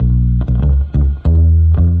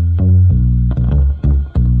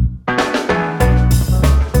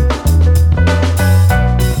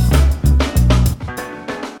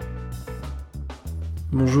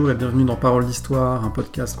Parole d'Histoire, un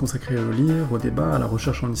podcast consacré au lire, au débat, à la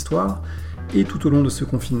recherche en histoire, et tout au long de ce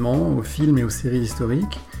confinement, aux films et aux séries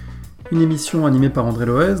historiques. Une émission animée par André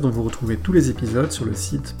Loez, dont vous retrouvez tous les épisodes sur le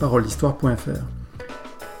site paroledhistoire.fr.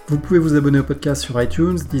 Vous pouvez vous abonner au podcast sur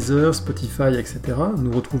iTunes, Deezer, Spotify, etc.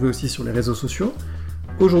 Nous retrouver aussi sur les réseaux sociaux.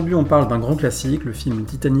 Aujourd'hui, on parle d'un grand classique, le film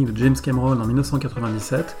Titanic de James Cameron en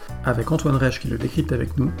 1997, avec Antoine Reich qui le décrypte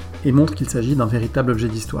avec nous et montre qu'il s'agit d'un véritable objet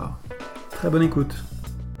d'histoire. Très bonne écoute.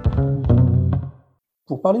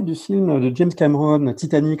 Pour parler du film de James Cameron,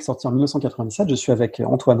 Titanic, sorti en 1997, je suis avec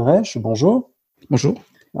Antoine Reich. Bonjour. Bonjour.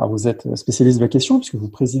 Alors vous êtes spécialiste de la question puisque vous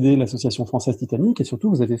présidez l'association française Titanic et surtout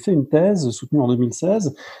vous avez fait une thèse soutenue en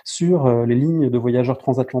 2016 sur les lignes de voyageurs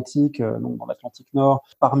transatlantiques donc dans l'Atlantique Nord.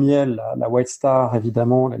 Parmi elles, la White Star,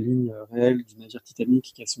 évidemment, la ligne réelle du navire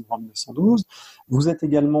Titanic qui a sombré en 1912. Vous êtes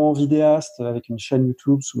également vidéaste avec une chaîne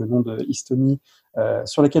YouTube sous le nom de Histomy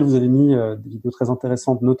sur laquelle vous avez mis des vidéos très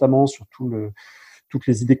intéressantes, notamment sur toutes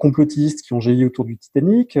les idées complotistes qui ont jailli autour du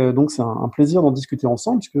Titanic. Donc c'est un plaisir d'en discuter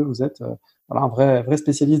ensemble puisque vous êtes un vrai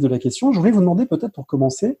spécialiste de la question. Je voudrais vous demander peut-être pour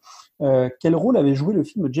commencer, quel rôle avait joué le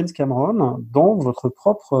film de James Cameron dans votre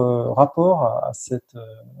propre rapport à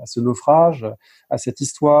ce naufrage, à cette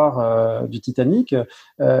histoire du Titanic.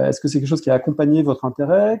 Est-ce que c'est quelque chose qui a accompagné votre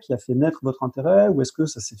intérêt, qui a fait naître votre intérêt, ou est-ce que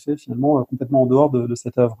ça s'est fait finalement complètement en dehors de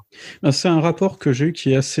cette œuvre ? C'est un rapport que j'ai eu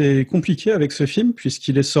qui est assez compliqué avec ce film,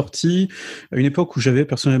 puisqu'il est sorti à une époque où j'avais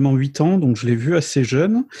personnellement 8 ans, donc je l'ai vu assez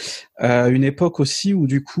jeune, à une époque aussi où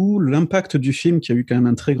du coup l'impact du film, qui a eu quand même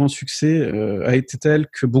un très grand succès, a été tel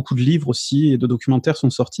que beaucoup de livres aussi et de documentaires sont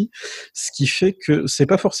sortis, ce qui fait que c'est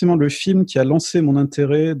pas forcément le film qui a lancé mon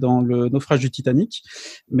intérêt dans le naufrage du Titanic,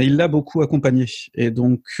 mais il l'a beaucoup accompagné. Et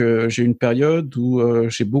donc j'ai eu une période où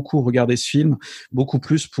j'ai beaucoup regardé ce film, beaucoup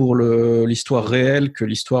plus pour l'histoire réelle que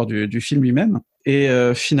l'histoire du film lui-même. Et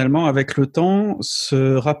finalement, avec le temps,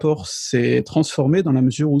 ce rapport s'est transformé dans la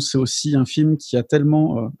mesure où c'est aussi un film qui a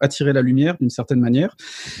tellement attiré la lumière, d'une certaine manière,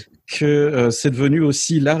 que c'est devenu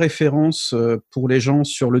aussi la référence pour les gens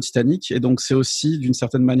sur le Titanic. Et donc, c'est aussi, d'une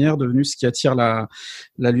certaine manière, devenu ce qui attire la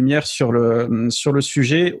lumière sur le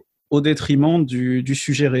sujet, au détriment du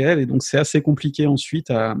sujet réel. Et donc, c'est assez compliqué ensuite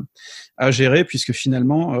à gérer, puisque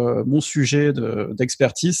finalement, mon sujet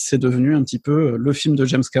d'expertise, c'est devenu un petit peu le film de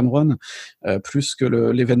James Cameron, plus que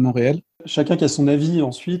l'événement réel. Chacun qui a son avis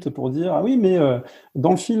ensuite pour dire « Ah oui, mais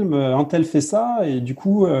dans le film, un tel fait ça », et du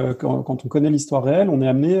coup, quand on connaît l'histoire réelle, on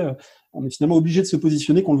est finalement obligé de se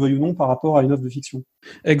positionner, qu'on le veuille ou non, par rapport à une œuvre de fiction.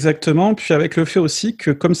 Exactement, puis avec le fait aussi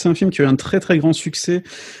que comme c'est un film qui a eu un très très grand succès,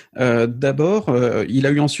 d'abord, il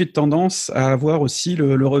a eu ensuite tendance à avoir aussi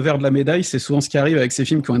le revers de la médaille. C'est souvent ce qui arrive avec ces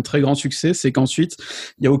films qui ont un très grand succès, c'est qu'ensuite,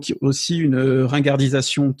 il y a aussi une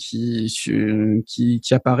ringardisation qui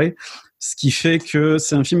apparaît, ce qui fait que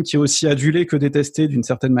c'est un film qui est aussi adulé que détesté d'une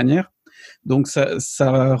certaine manière. Donc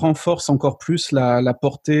ça renforce encore plus la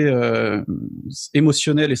portée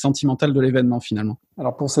émotionnelle et sentimentale de l'événement finalement.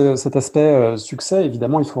 Alors pour cet aspect succès,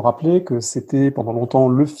 évidemment, il faut rappeler que c'était pendant longtemps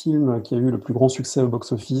le film qui a eu le plus grand succès au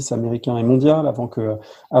box-office américain et mondial, avant que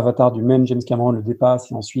Avatar du même James Cameron le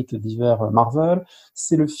dépasse et ensuite divers Marvel.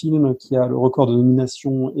 C'est le film qui a le record de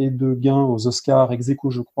nominations et de gains aux Oscars, ex aequo,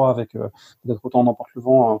 je crois, avec peut-être Autant n'emporte le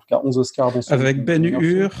vent, en tout cas 11 Oscars. Avec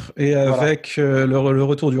Ben-Hur et avec le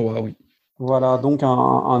Retour du Roi, oui. Voilà, donc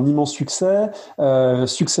un immense succès.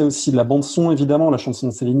 Succès aussi de la bande-son, évidemment, la chanson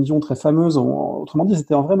de Céline Dion, très fameuse. Autrement dit,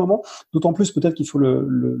 c'était un vrai moment. D'autant plus, peut-être qu'il faut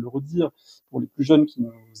le redire pour les plus jeunes qui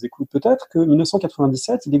nous écoutent peut-être, que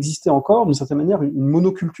 1997, il existait encore, d'une certaine manière, une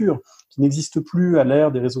monoculture qui n'existe plus à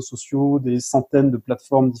l'ère des réseaux sociaux, des centaines de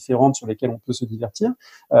plateformes différentes sur lesquelles on peut se divertir,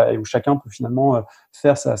 et où chacun peut finalement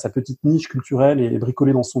faire sa petite niche culturelle et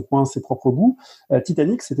bricoler dans son coin ses propres goûts.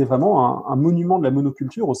 Titanic, c'était vraiment un monument de la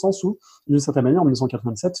monoculture, au sens où, d'une certaine manière, en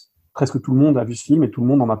 1987, presque tout le monde a vu ce film et tout le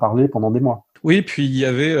monde en a parlé pendant des mois. Oui, puis il y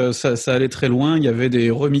avait, ça allait très loin, il y avait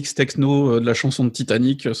des remixes techno de la chanson de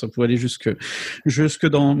Titanic, ça pouvait aller jusque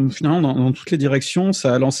finalement dans toutes les directions.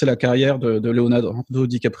 Ça a lancé la carrière de Leonardo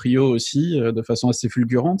DiCaprio aussi, de façon assez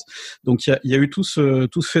fulgurante. Donc il y a eu tout ce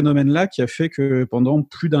phénomène-là qui a fait que pendant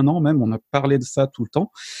plus d'1 an même, on a parlé de ça tout le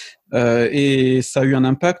temps. Et ça a eu un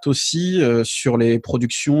impact aussi sur les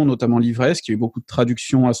productions, notamment livresques. Il y a eu beaucoup de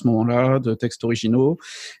traductions à ce moment-là, de textes originaux.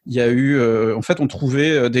 Il y a eu, en fait, on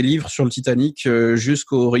trouvait des livres sur le Titanic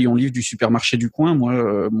jusqu'au rayon livre du supermarché du coin.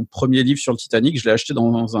 Moi, mon premier livre sur le Titanic, je l'ai acheté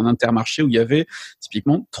dans un Intermarché où il y avait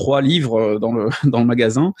typiquement 3 livres dans le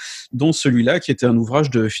magasin, dont celui-là qui était un ouvrage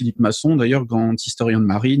de Philippe Masson, d'ailleurs grand historien de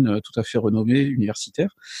marine, tout à fait renommé,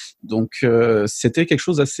 universitaire. Donc c'était quelque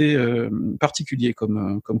chose d'assez particulier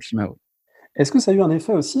comme climat. Est-ce que ça a eu un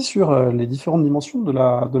effet aussi sur les différentes dimensions de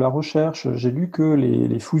la recherche? J'ai lu que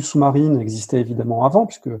les fouilles sous-marines existaient évidemment avant,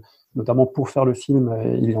 puisque notamment pour faire le film,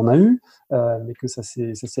 il y en a eu, mais que ça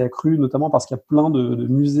s'est accru notamment parce qu'il y a plein de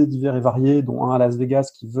musées divers et variés, dont un à Las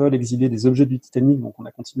Vegas, qui veulent exhiber des objets du Titanic, donc on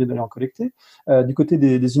a continué d'aller en collecter. Du côté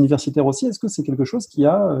des universitaires aussi, est-ce que c'est quelque chose qui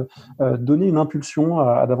a donné une impulsion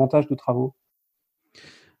à davantage de travaux?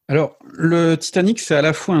 Alors, le Titanic, c'est à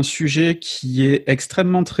la fois un sujet qui est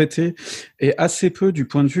extrêmement traité et assez peu du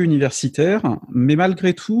point de vue universitaire, mais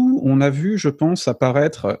malgré tout, on a vu, je pense,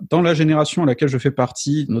 apparaître dans la génération à laquelle je fais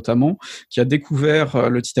partie, notamment, qui a découvert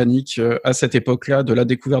le Titanic à cette époque-là, de la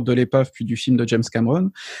découverte de l'épave puis du film de James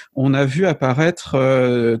Cameron, on a vu apparaître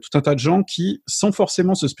tout un tas de gens qui, sans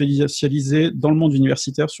forcément se spécialiser dans le monde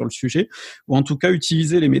universitaire sur le sujet, ou en tout cas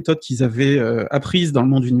utiliser les méthodes qu'ils avaient apprises dans le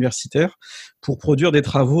monde universitaire pour produire des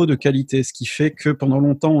travaux de qualité, ce qui fait que pendant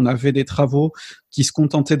longtemps, on avait des travaux qui se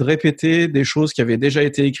contentaient de répéter des choses qui avaient déjà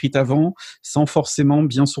été écrites avant, sans forcément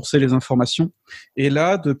bien sourcer les informations. Et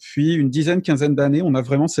là, depuis une dizaine, quinzaine d'années, on a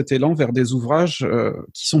vraiment cet élan vers des ouvrages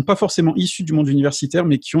qui sont pas forcément issus du monde universitaire,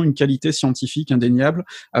 mais qui ont une qualité scientifique indéniable,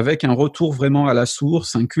 avec un retour vraiment à la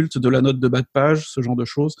source, un culte de la note de bas de page, ce genre de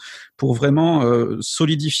choses, pour vraiment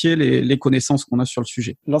solidifier les connaissances qu'on a sur le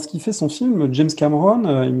sujet. Lorsqu'il fait son film, James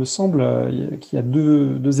Cameron, il me semble qu'il y a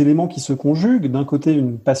deux éléments qui se conjuguent. D'un côté,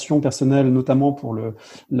 une passion personnelle, notamment pour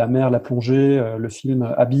la mer, la plongée, le film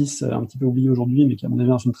Abyss, un petit peu oublié aujourd'hui, mais qui, à mon avis,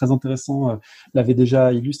 est un film très intéressant, l'avait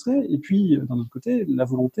déjà illustré. Et puis, d'un autre côté, la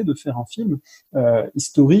volonté de faire un film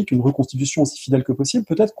historique, une reconstitution aussi fidèle que possible.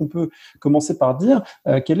 Peut-être qu'on peut commencer par dire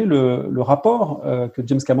quel est le rapport que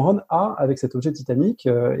James Cameron a avec cet objet Titanic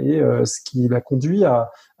et ce qui l'a conduit à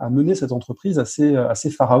mener cette entreprise assez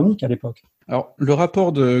pharaonique à l'époque. Alors, le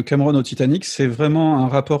rapport de Cameron au Titanic, c'est vraiment un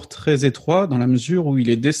rapport très étroit dans la mesure où il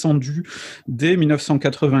est descendu dès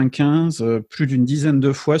 1995 plus d'une dizaine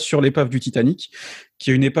de fois sur l'épave du Titanic, qui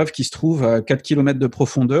est une épave qui se trouve à 4 km de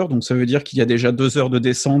profondeur. Donc, ça veut dire qu'il y a déjà 2 heures de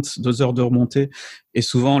descente, 2 heures de remontée. Et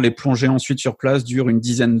souvent, les plongées ensuite sur place durent une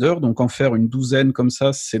dizaine d'heures. Donc, en faire une douzaine comme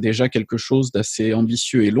ça, c'est déjà quelque chose d'assez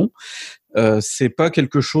ambitieux et long. C'est pas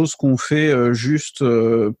quelque chose qu'on fait juste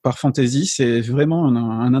par fantaisie, c'est vraiment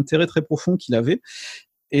un intérêt très profond qu'il avait.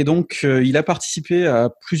 Et donc, il a participé à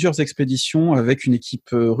plusieurs expéditions avec une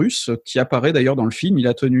équipe russe qui apparaît d'ailleurs dans le film. Il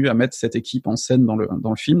a tenu à mettre cette équipe en scène dans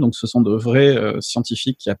le film. Donc, ce sont de vrais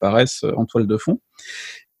scientifiques qui apparaissent en toile de fond.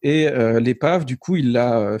 Et l'épave, du coup, il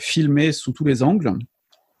l'a filmée sous tous les angles.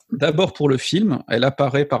 D'abord pour le film, elle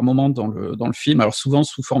apparaît par moments dans le film, alors souvent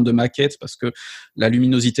sous forme de maquette parce que la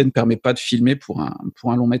luminosité ne permet pas de filmer pour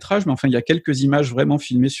un long métrage, mais enfin il y a quelques images vraiment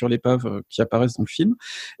filmées sur l'épave qui apparaissent dans le film.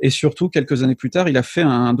 Et surtout, quelques années plus tard, il a fait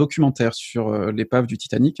un documentaire sur l'épave du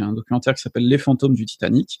Titanic, un documentaire qui s'appelle Les fantômes du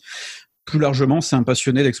Titanic. Plus largement, c'est un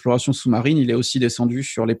passionné d'exploration sous-marine. Il est aussi descendu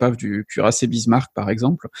sur l'épave du cuirassé Bismarck, par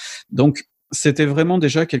exemple. Donc, c'était vraiment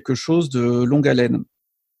déjà quelque chose de longue haleine.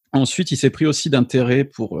 Ensuite, il s'est pris aussi d'intérêt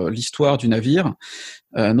pour l'histoire du navire,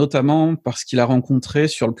 notamment parce qu'il a rencontré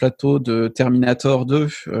sur le plateau de Terminator 2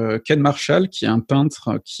 Ken Marshall, qui est un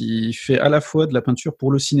peintre qui fait à la fois de la peinture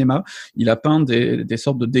pour le cinéma. Il a peint des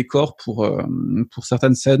sortes de décors pour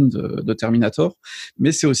certaines scènes de Terminator,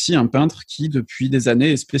 mais c'est aussi un peintre qui, depuis des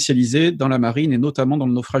années, est spécialisé dans la marine et notamment dans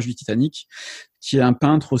le naufrage du Titanic, qui est un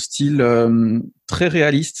peintre au style très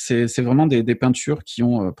réaliste. C'est vraiment des peintures qui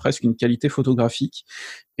ont presque une qualité photographique.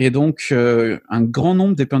 Et donc, un grand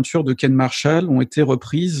nombre des peintures de Ken Marshall ont été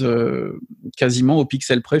reprises quasiment au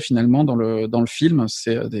pixel près, finalement, dans le film.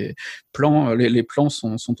 C'est des plans, les plans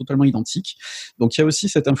sont totalement identiques. Donc, il y a aussi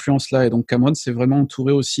cette influence-là. Et donc, Cameron s'est vraiment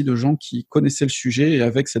entouré aussi de gens qui connaissaient le sujet et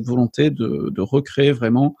avec cette volonté de recréer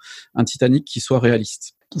vraiment un Titanic qui soit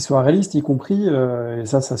réaliste. Qui soit réaliste, y compris, et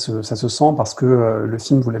ça se sent parce que le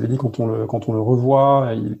film, vous l'avez dit, quand on le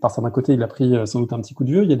revoit, par certains côtés, il a pris sans doute un petit coup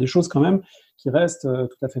de vieux. Il y a des choses quand même qui restent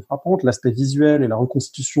tout à fait frappantes, l'aspect visuel et la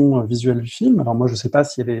reconstitution visuelle du film. Alors moi, je ne sais pas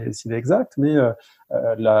s'il est exact, mais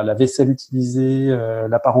la vaisselle utilisée,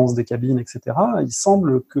 l'apparence des cabines, etc. Il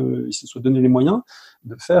semble qu'il se soit donné les moyens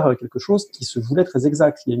de faire quelque chose qui se voulait très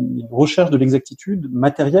exact. Il y a une recherche de l'exactitude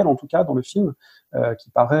matérielle, en tout cas, dans le film, qui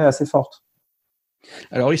paraît assez forte.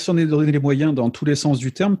 Alors, il s'en est donné les moyens dans tous les sens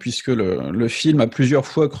du terme, puisque le film a plusieurs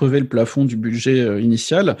fois crevé le plafond du budget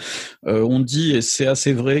initial. On dit, et c'est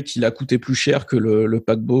assez vrai, qu'il a coûté plus cher que le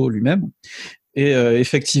paquebot lui-même. Et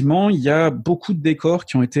effectivement, il y a beaucoup de décors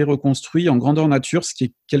qui ont été reconstruits en grandeur nature, ce qui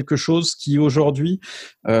est quelque chose qui aujourd'hui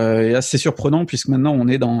est assez surprenant, puisque maintenant on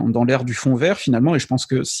est dans l'ère du fond vert finalement, et je pense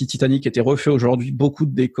que si Titanic était refait aujourd'hui, beaucoup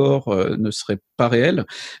de décors ne seraient pas réels.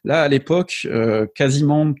 Là, à l'époque,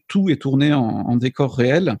 quasiment tout est tourné en décor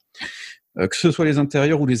réel. que ce soit les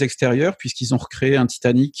intérieurs ou les extérieurs, puisqu'ils ont recréé un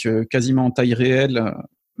Titanic quasiment en taille réelle,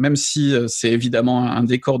 même si c'est évidemment un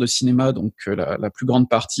décor de cinéma, donc la plus grande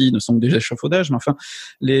partie ne sont que des échafaudages, mais enfin,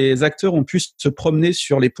 les acteurs ont pu se promener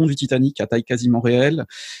sur les ponts du Titanic à taille quasiment réelle,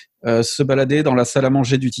 se balader dans la salle à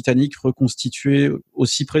manger du Titanic, reconstituée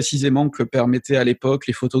aussi précisément que le permettaient à l'époque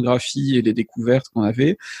les photographies et les découvertes qu'on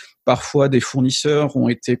avait. Parfois, des fournisseurs ont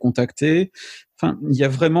été contactés. Enfin, il y a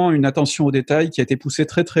vraiment une attention au détail qui a été poussée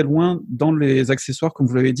très très loin dans les accessoires, comme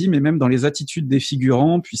vous l'avez dit, mais même dans les attitudes des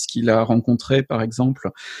figurants, puisqu'il a rencontré, par exemple,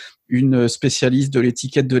 une spécialiste de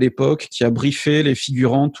l'étiquette de l'époque qui a briefé les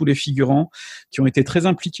figurants, tous les figurants qui ont été très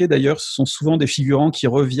impliqués d'ailleurs. Ce sont souvent des figurants qui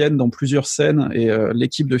reviennent dans plusieurs scènes et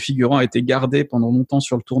l'équipe de figurants a été gardée pendant longtemps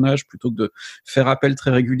sur le tournage plutôt que de faire appel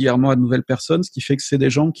très régulièrement à de nouvelles personnes, ce qui fait que c'est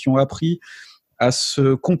des gens qui ont appris à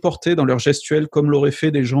se comporter dans leur gestuelle comme l'auraient fait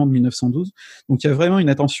des gens en 1912. Donc il y a vraiment une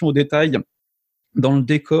attention au détail dans le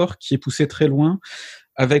décor qui est poussée très loin,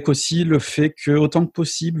 avec aussi le fait que, autant que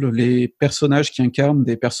possible, les personnages qui incarnent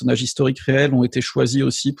des personnages historiques réels ont été choisis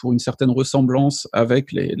aussi pour une certaine ressemblance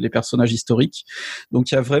avec les personnages historiques.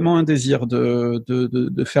 Donc il y a vraiment un désir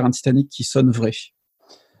de faire un Titanic qui sonne vrai.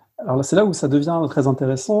 Alors là, c'est là où ça devient très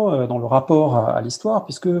intéressant dans le rapport à l'histoire,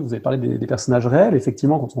 puisque vous avez parlé des personnages réels.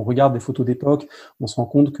 Effectivement, quand on regarde des photos d'époque, on se rend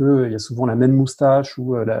compte qu'il y a souvent la même moustache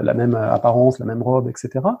ou la même apparence, la même robe,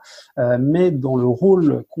 etc. Mais dans le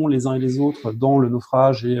rôle qu'ont les uns et les autres dans le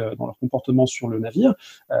naufrage et dans leur comportement sur le navire,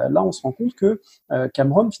 là, on se rend compte que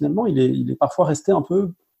Cameron, finalement, il est parfois resté un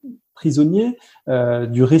peu prisonnier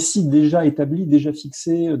du récit déjà établi, déjà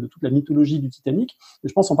fixé de toute la mythologie du Titanic. Et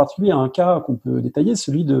je pense en particulier à un cas qu'on peut détailler,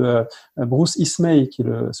 celui de Bruce Ismay, qui est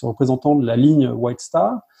ce représentant de la ligne White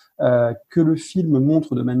Star, que le film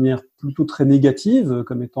montre de manière plutôt très négative,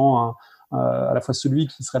 comme étant à la fois celui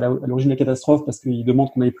qui serait à l'origine de la catastrophe parce qu'il demande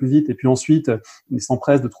qu'on aille plus vite et puis ensuite il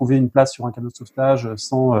s'empresse de trouver une place sur un canot de sauvetage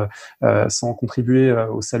sans contribuer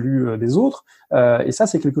au salut des autres. Et ça,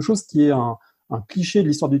 c'est quelque chose qui est un cliché de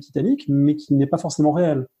l'histoire du Titanic, mais qui n'est pas forcément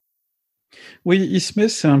réel. Oui, Ismay,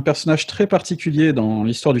 c'est un personnage très particulier dans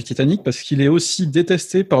l'histoire du Titanic parce qu'il est aussi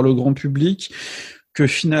détesté par le grand public que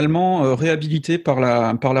finalement réhabilité par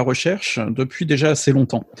la recherche depuis déjà assez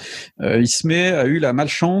longtemps. Ismay a eu la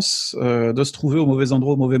malchance de se trouver au mauvais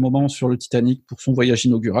endroit au mauvais moment sur le Titanic pour son voyage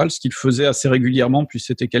inaugural, ce qu'il faisait assez régulièrement puisque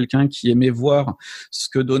c'était quelqu'un qui aimait voir ce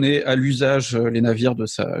que donnaient à l'usage les navires de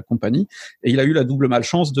sa compagnie. Et il a eu la double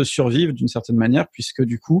malchance de survivre d'une certaine manière puisque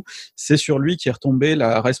du coup, c'est sur lui qu'est retombée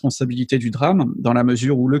la responsabilité du drame dans la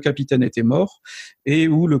mesure où le capitaine était mort et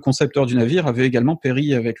où le concepteur du navire avait également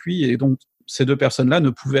péri avec lui et donc ces deux personnes-là ne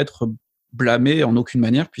pouvaient être blâmées en aucune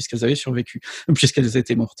manière puisqu'elles avaient survécu, puisqu'elles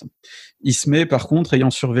étaient mortes. Ismay, par contre, ayant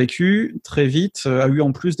survécu, très vite, a eu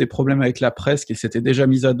en plus des problèmes avec la presse qu'il s'était déjà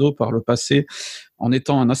mis à dos par le passé en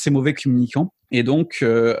étant un assez mauvais communicant. Et donc,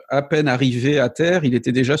 à peine arrivé à terre, il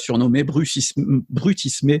était déjà surnommé Brut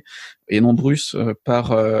Ismay, et non Bruce,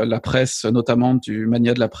 par la presse, notamment du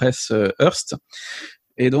mania de la presse Hearst.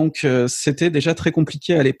 Et donc, c'était déjà très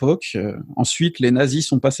compliqué à l'époque. Ensuite, les nazis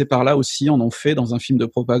sont passés par là aussi, en ont fait dans un film de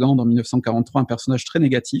propagande en 1943 un personnage très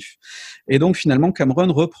négatif. Et donc, finalement,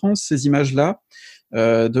 Cameron reprend ces images-là,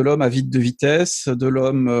 de l'homme avide de vitesse, de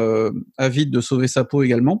l'homme avide de sauver sa peau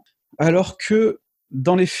également. Alors que,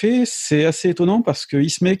 dans les faits, c'est assez étonnant parce que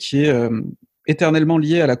Ismay, qui est éternellement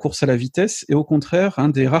lié à la course à la vitesse, et au contraire un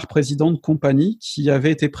des rares présidents de compagnie qui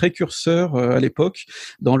avait été précurseur à l'époque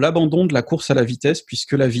dans l'abandon de la course à la vitesse,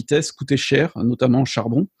 puisque la vitesse coûtait cher, notamment en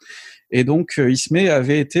charbon. Et donc Ismay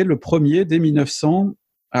avait été le premier, dès 1900,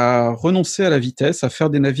 à renoncer à la vitesse, à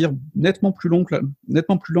faire des navires nettement plus longs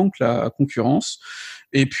que la concurrence,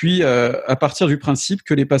 et puis à partir du principe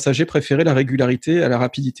que les passagers préféraient la régularité à la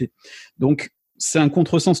rapidité. Donc c'est un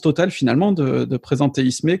contresens total finalement de présenter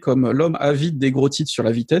Ismay comme l'homme avide des gros titres sur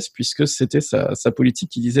la vitesse, puisque c'était sa politique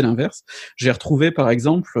qui disait l'inverse. J'ai retrouvé par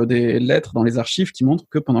exemple des lettres dans les archives qui montrent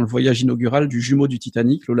que pendant le voyage inaugural du jumeau du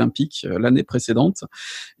Titanic, l'Olympique, l'année précédente,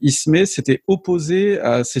 Ismay s'était opposé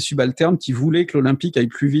à ses subalternes qui voulaient que l'Olympique aille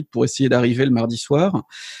plus vite pour essayer d'arriver le mardi soir.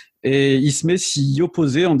 Et Ismay s'y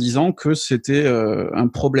opposait en disant que c'était un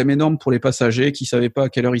problème énorme pour les passagers qui savaient pas à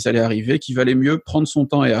quelle heure ils allaient arriver, qu'il valait mieux prendre son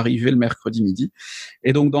temps et arriver le mercredi midi.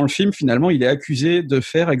 Et donc dans le film, finalement, il est accusé de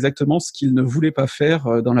faire exactement ce qu'il ne voulait pas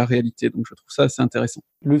faire dans la réalité. Donc je trouve ça assez intéressant.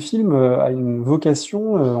 Le film a une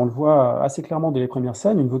vocation, on le voit assez clairement dès les premières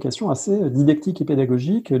scènes, une vocation assez didactique et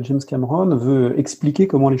pédagogique. James Cameron veut expliquer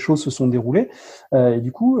comment les choses se sont déroulées. Et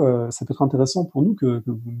du coup, ça peut être intéressant pour nous que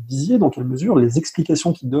vous disiez dans quelle mesure les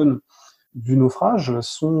explications qu'il donne du naufrage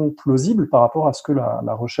sont plausibles par rapport à ce que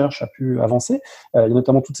la recherche a pu avancer. Il y a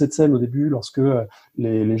notamment toute cette scène au début lorsque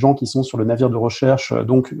les gens qui sont sur le navire de recherche,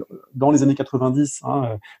 donc dans les années 90,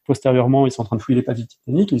 postérieurement, ils sont en train de fouiller l'épave du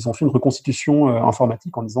Titanic et ils ont fait une reconstitution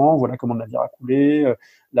informatique en disant voilà comment le navire a coulé,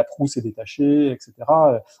 la proue s'est détachée, etc.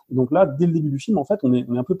 Et donc là, dès le début du film, en fait, on est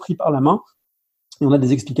un peu pris par la main. Et on a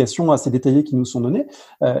des explications assez détaillées qui nous sont données.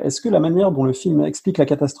 Est-ce que la manière dont le film explique la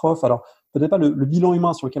catastrophe, alors peut-être pas le bilan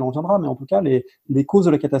humain sur lequel on reviendra, mais en tout cas les causes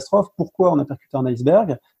de la catastrophe, pourquoi on a percuté un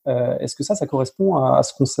iceberg, est-ce que ça correspond à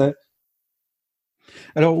ce qu'on sait?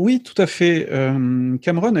 Alors oui, tout à fait.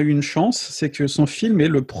 Cameron a eu une chance, c'est que son film est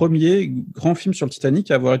le premier grand film sur le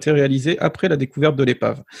Titanic à avoir été réalisé après la découverte de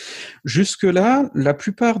l'épave. Jusque-là, la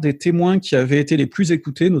plupart des témoins qui avaient été les plus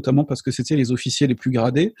écoutés, notamment parce que c'était les officiers les plus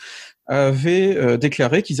gradés, avaient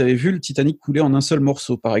déclaré qu'ils avaient vu le Titanic couler en un seul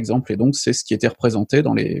morceau, par exemple, et donc c'est ce qui était représenté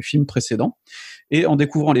dans les films précédents. Et en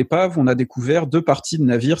découvrant l'épave, on a découvert deux parties de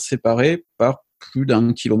navires séparées par plus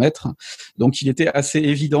d'1 kilomètre. Donc il était assez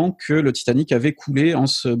évident que le Titanic avait coulé en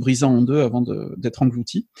se brisant en deux avant d'être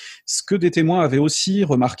englouti. Ce que des témoins avaient aussi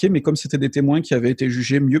remarqué, mais comme c'était des témoins qui avaient été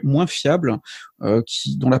jugés moins fiables,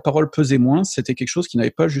 dont la parole pesait moins, c'était quelque chose qui n'avait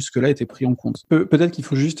pas jusque-là été pris en compte. Peut-être qu'il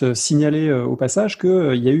faut juste signaler au passage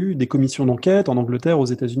qu'il y a eu des commissions d'enquête en Angleterre, aux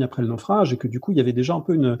États-Unis après le naufrage, et que du coup il y avait déjà un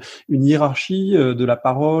peu une hiérarchie de la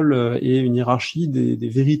parole et une hiérarchie des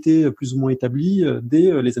vérités plus ou moins établies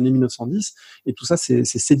dès les années 1910. Et tout ça, c'est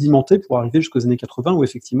sédimenté pour arriver jusqu'aux années 80, où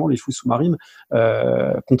effectivement les fouilles sous-marines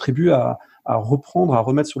contribuent à reprendre, à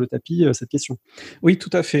remettre sur le tapis cette question. Oui, tout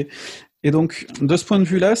à fait. Et donc, de ce point de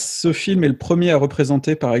vue-là, ce film est le premier à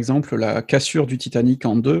représenter, par exemple, la cassure du Titanic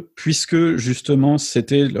en deux, puisque justement,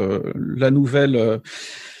 c'était la nouvelle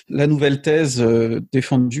thèse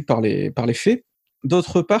défendue par les faits.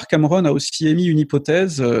 D'autre part, Cameron a aussi émis une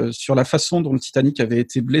hypothèse sur la façon dont le Titanic avait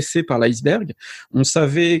été blessé par l'iceberg. On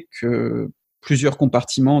savait que plusieurs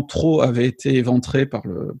compartiments trop avaient été éventrés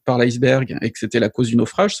par l'iceberg et que c'était la cause du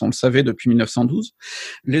naufrage, ça on le savait depuis 1912.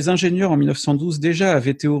 Les ingénieurs en 1912 déjà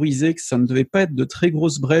avaient théorisé que ça ne devait pas être de très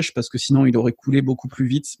grosses brèches parce que sinon il aurait coulé beaucoup plus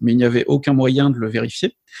vite, mais il n'y avait aucun moyen de le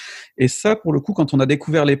vérifier. Et ça, pour le coup, quand on a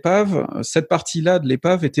découvert l'épave, cette partie-là de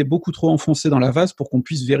l'épave était beaucoup trop enfoncée dans la vase pour qu'on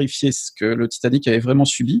puisse vérifier ce que le Titanic avait vraiment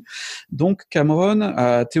subi. Donc Cameron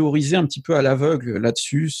a théorisé un petit peu à l'aveugle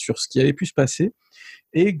là-dessus, sur ce qui avait pu se passer.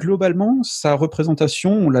 Et globalement, sa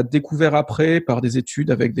représentation, on l'a découvert après par des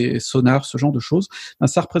études avec des sonars, ce genre de choses.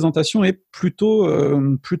 Sa représentation est plutôt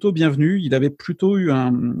bienvenue. Il avait plutôt eu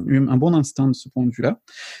un bon instinct de ce point de vue-là.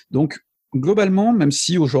 Donc, globalement, même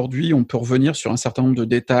si aujourd'hui on peut revenir sur un certain nombre de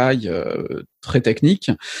détails très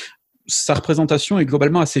techniques, sa représentation est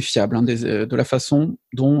globalement assez fiable de la façon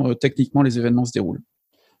dont techniquement les événements se déroulent.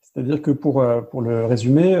 C'est-à-dire que pour le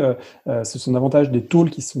résumer, ce sont davantage des tôles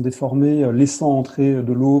qui se sont déformées, laissant entrer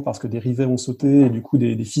de l'eau parce que des rivets ont sauté et du coup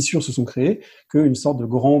des fissures se sont créées, qu'une sorte de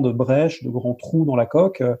grande brèche, de grand trou dans la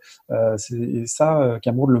coque. Et ça,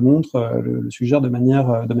 Cameron le montre, le suggère de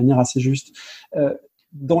manière assez juste.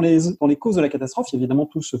 Dans les causes de la catastrophe, il y a évidemment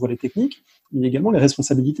tout ce volet technique, mais il y a également les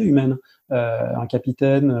responsabilités humaines. Un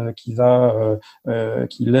capitaine qui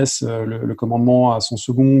laisse le commandement à son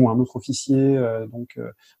second ou à un autre officier,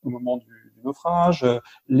 au moment du naufrage,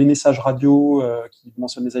 les messages radio qui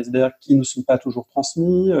mentionnent les icebergs qui ne sont pas toujours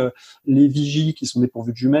transmis, les vigies qui sont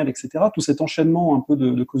dépourvues de jumelles, etc. Tout cet enchaînement un peu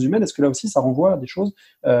de causes humaines, est-ce que là aussi ça renvoie à des choses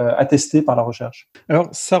attestées par la recherche? Alors,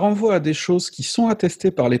 ça renvoie à des choses qui sont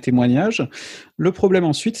attestées par les témoignages. Le problème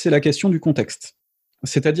ensuite, c'est la question du contexte.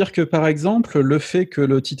 C'est-à-dire que, par exemple, le fait que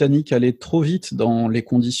le Titanic allait trop vite dans les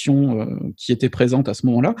conditions qui étaient présentes à ce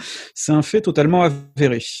moment-là, c'est un fait totalement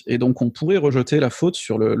avéré. Et donc, on pourrait rejeter la faute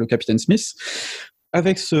sur le capitaine Smith,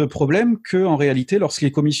 avec ce problème que, en réalité, lorsque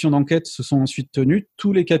les commissions d'enquête se sont ensuite tenues,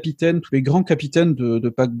 tous les grands capitaines de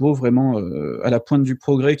paquebots vraiment à la pointe du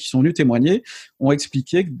progrès qui sont venus témoigner, ont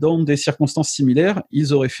expliqué que dans des circonstances similaires,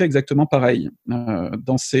 ils auraient fait exactement pareil.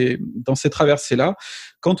 Dans ces traversées-là,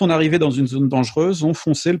 quand on arrivait dans une zone dangereuse, on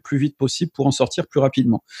fonçait le plus vite possible pour en sortir plus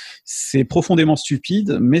rapidement. C'est profondément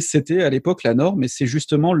stupide, mais c'était à l'époque la norme, et c'est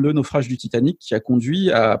justement le naufrage du Titanic qui a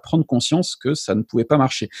conduit à prendre conscience que ça ne pouvait pas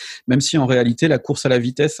marcher. Même si en réalité, la course à la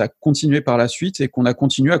vitesse a continué par la suite et qu'on a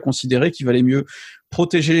continué à considérer qu'il valait mieux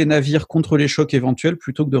protéger les navires contre les chocs éventuels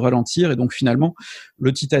plutôt que de ralentir. Et donc finalement,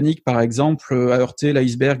 le Titanic, par exemple, a heurté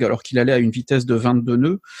l'iceberg alors qu'il allait à une vitesse de 22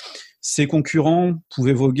 nœuds. Ses concurrents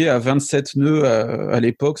pouvaient voguer à 27 nœuds à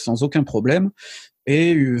l'époque sans aucun problème.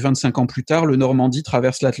 Et 25 ans plus tard, le Normandie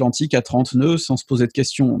traverse l'Atlantique à 30 nœuds sans se poser de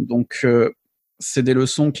questions. Donc, c'est des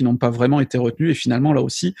leçons qui n'ont pas vraiment été retenues. Et finalement, là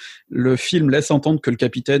aussi, le film laisse entendre que le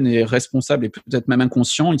capitaine est responsable et peut-être même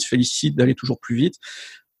inconscient. Il se félicite d'aller toujours plus vite.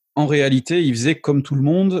 en réalité, il faisait comme tout le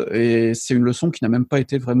monde et c'est une leçon qui n'a même pas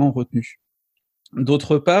été vraiment retenue.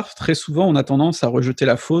 D'autre part, très souvent, on a tendance à rejeter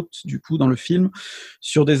la faute, du coup, dans le film,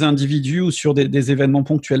 sur des individus ou sur des événements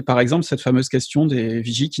ponctuels. Par exemple, cette fameuse question des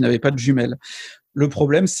vigies qui n'avaient pas de jumelles. Le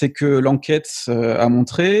problème, c'est que l'enquête a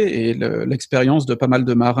montré, et l'expérience de pas mal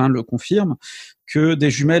de marins le confirme, que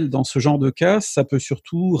des jumelles dans ce genre de cas, ça peut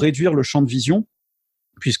surtout réduire le champ de vision,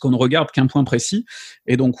 puisqu'on ne regarde qu'un point précis.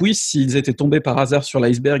 Et donc oui, s'ils étaient tombés par hasard sur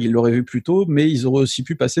l'iceberg, ils l'auraient vu plus tôt, mais ils auraient aussi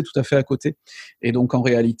pu passer tout à fait à côté. Et donc en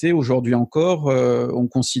réalité, aujourd'hui encore, on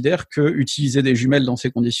considère que utiliser des jumelles dans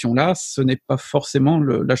ces conditions-là, ce n'est pas forcément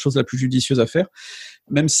la chose la plus judicieuse à faire,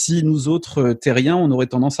 même si nous autres terriens, on aurait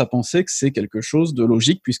tendance à penser que c'est quelque chose de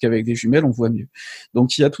logique, puisqu'avec des jumelles, on voit mieux.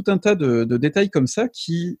 Donc il y a tout un tas de détails comme ça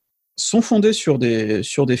qui sont fondés sur des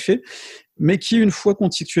faits, mais qui, une fois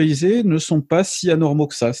contextualisés, ne sont pas si anormaux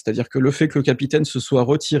que ça. C'est-à-dire que le fait que le capitaine se soit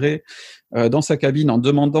retiré dans sa cabine en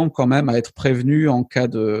demandant quand même à être prévenu en cas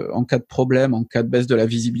de problème, en cas de baisse de la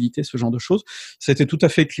visibilité, ce genre de choses, c'était tout à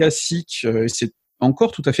fait classique, et c'est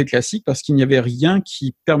encore tout à fait classique parce qu'il n'y avait rien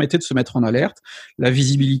qui permettait de se mettre en alerte. La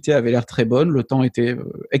visibilité avait l'air très bonne, le temps était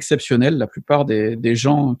exceptionnel. La plupart des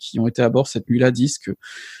gens qui ont été à bord cette nuit-là disent que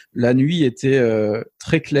la nuit était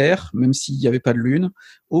très claire, même s'il n'y avait pas de lune,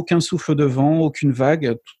 aucun souffle de vent, aucune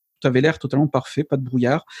vague, tout avait l'air totalement parfait, pas de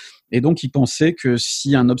brouillard. Et donc, ils pensaient que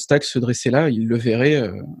si un obstacle se dressait là, ils le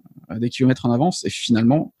verraient à des kilomètres en avance. Et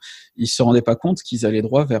finalement, ils se rendaient pas compte qu'ils allaient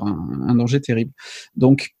droit vers un danger terrible.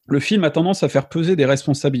 Donc, le film a tendance à faire peser des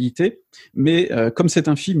responsabilités, mais comme c'est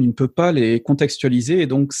un film, il ne peut pas les contextualiser. Et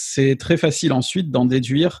donc, c'est très facile ensuite d'en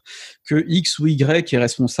déduire que X ou Y est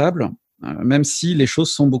responsable, même si les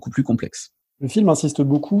choses sont beaucoup plus complexes. Le film insiste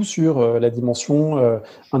beaucoup sur la dimension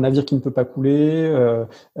un navire qui ne peut pas couler,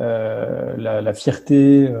 la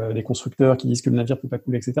fierté des constructeurs qui disent que le navire ne peut pas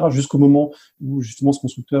couler, etc. Jusqu'au moment où justement ce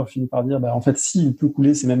constructeur finit par dire en fait, s'il peut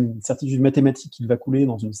couler, c'est même une certitude mathématique qu'il va couler,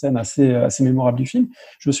 dans une scène assez mémorable du film.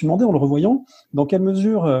 Je me suis demandé en le revoyant dans quelle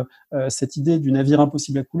mesure cette idée du navire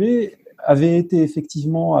impossible à couler avait été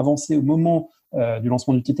effectivement avancée au moment du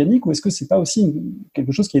lancement du Titanic, ou est-ce que c'est pas aussi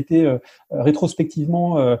quelque chose qui a été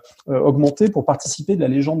rétrospectivement augmenté pour participer de la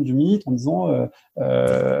légende du mythe en disant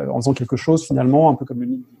quelque chose finalement un peu comme le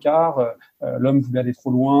mythe d'Icare, l'homme voulait aller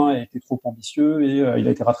trop loin et était trop ambitieux et il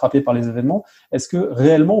a été rattrapé par les événements. Est-ce que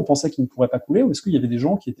réellement on pensait qu'il ne pourrait pas couler, ou est-ce qu'il y avait des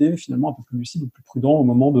gens qui étaient finalement un peu plus lucides ou plus prudents au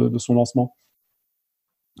moment de son lancement?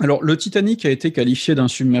 Alors, le Titanic a été qualifié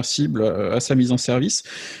d'insubmersible à sa mise en service,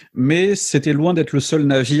 mais c'était loin d'être le seul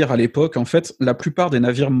navire à l'époque. En fait, la plupart des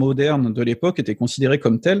navires modernes de l'époque étaient considérés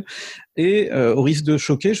comme tels, et au risque de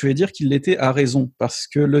choquer, je vais dire qu'il l'était à raison, parce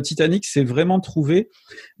que le Titanic s'est vraiment trouvé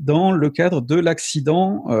dans le cadre de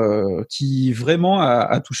l'accident qui vraiment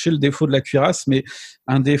a touché le défaut de la cuirasse, mais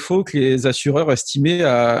un défaut que les assureurs estimaient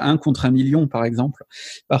à 1 contre 1 million, par exemple.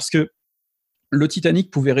 Parce que le Titanic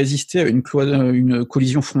pouvait résister à une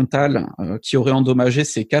collision frontale qui aurait endommagé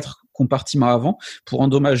ses 4 compartiments avant. Pour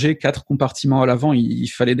endommager 4 compartiments à l'avant, il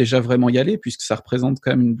fallait déjà vraiment y aller, puisque ça représente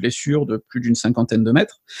quand même une blessure de plus d'une 50aine de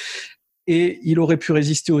mètres. Et il aurait pu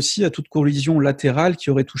résister aussi à toute collision latérale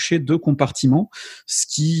qui aurait touché 2 compartiments, ce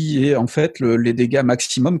qui est en fait les dégâts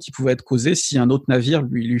maximum qui pouvaient être causés si un autre navire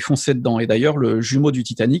lui fonçait dedans. Et d'ailleurs, le jumeau du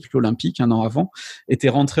Titanic, l'Olympique, 1 an avant, était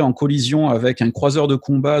rentré en collision avec un croiseur de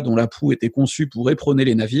combat dont la proue était conçue pour éperonner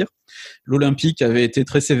les navires. L'Olympique avait été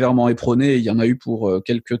très sévèrement éperonné, et il y en a eu pour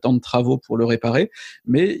quelques temps de travaux pour le réparer,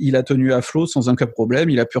 mais il a tenu à flot sans aucun problème,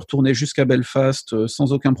 il a pu retourner jusqu'à Belfast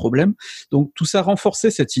sans aucun problème. Donc tout ça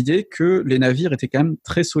renforçait cette idée que les navires étaient quand même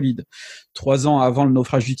très solides. 3 ans avant le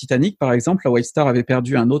naufrage du Titanic, par exemple, la White Star avait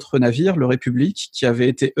perdu un autre navire, le Republic, qui avait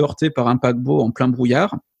été heurté par un paquebot en plein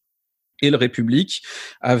brouillard. Et le Republic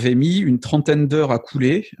avait mis une 30aine d'heures à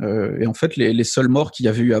couler. Et en fait, les seuls morts qu'il y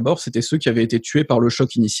avait eu à bord, c'était ceux qui avaient été tués par le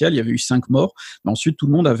choc initial. Il y avait eu 5 morts. Mais ensuite, tout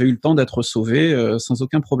le monde avait eu le temps d'être sauvé sans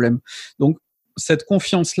aucun problème. Donc, cette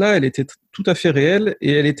confiance-là, elle était tout à fait réelle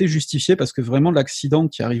et elle était justifiée parce que vraiment l'accident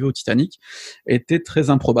qui arrivait au Titanic était très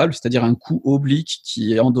improbable, c'est-à-dire un coup oblique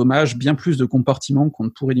qui endommage bien plus de compartiments qu'on ne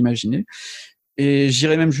pourrait l'imaginer. Et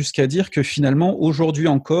j'irais même jusqu'à dire que finalement, aujourd'hui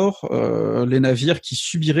encore, les navires qui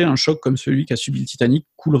subiraient un choc comme celui qu'a subi le Titanic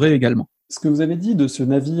couleraient également. Ce que vous avez dit de ce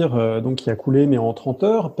navire donc qui a coulé mais en 30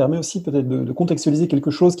 heures permet aussi peut-être de contextualiser quelque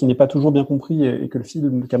chose qui n'est pas toujours bien compris et que le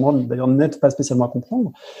film de Cameron d'ailleurs n'aide pas spécialement à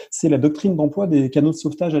comprendre. C'est la doctrine d'emploi des canaux de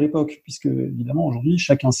sauvetage à l'époque, puisque évidemment aujourd'hui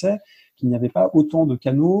chacun sait qu'il n'y avait pas autant de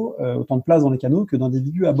canaux, autant de place dans les canaux que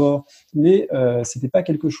d'individus à bord. Mais c'était pas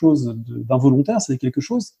quelque chose d'involontaire, c'était quelque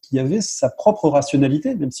chose qui avait sa propre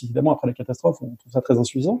rationalité, même si évidemment après la catastrophe on trouve ça très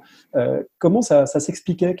insuffisant. Comment ça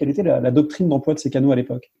s'expliquait? Quelle était la doctrine d'emploi de ces canaux à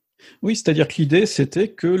l'époque? Oui, c'est-à-dire que l'idée, c'était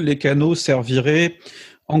que les canaux serviraient,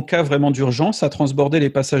 en cas vraiment d'urgence, à transborder les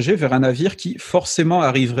passagers vers un navire qui forcément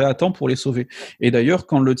arriverait à temps pour les sauver. Et d'ailleurs,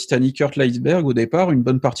 quand le Titanic heurte l'iceberg, au départ, une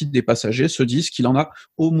bonne partie des passagers se disent qu'il en a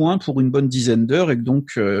au moins pour une bonne dizaine d'heures et que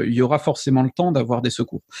donc il y aura forcément le temps d'avoir des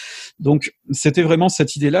secours. Donc, c'était vraiment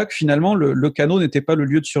cette idée-là que finalement, le canot n'était pas le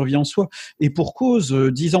lieu de survie en soi. Et pour cause,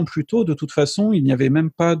 10 ans plus tôt, de toute façon, il n'y avait même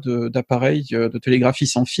pas d'appareil de télégraphie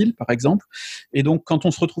sans fil, par exemple. Et donc, quand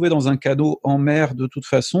on se retrouvait dans un canot en mer, de toute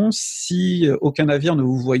façon, si aucun navire ne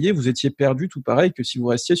vous voyait, vous étiez perdu, tout pareil que si vous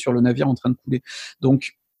restiez sur le navire en train de couler.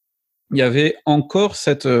 Donc, il y avait encore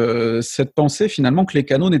cette pensée finalement que les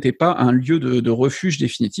canaux n'étaient pas un lieu de refuge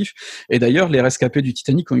définitif. Et d'ailleurs, les rescapés du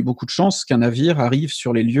Titanic ont eu beaucoup de chance qu'un navire arrive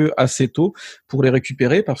sur les lieux assez tôt pour les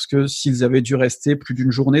récupérer, parce que s'ils avaient dû rester plus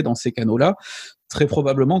d'une journée dans ces canaux-là, très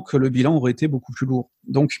probablement que le bilan aurait été beaucoup plus lourd.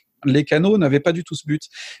 Donc, les canaux n'avaient pas du tout ce but.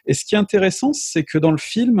 Et ce qui est intéressant, c'est que dans le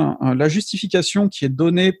film, la justification qui est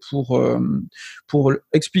donnée pour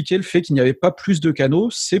expliquer le fait qu'il n'y avait pas plus de canaux,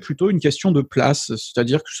 c'est plutôt une question de place,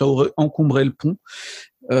 c'est-à-dire que ça aurait encombré le pont.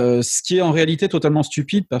 Ce qui est en réalité totalement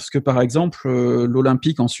stupide, parce que par exemple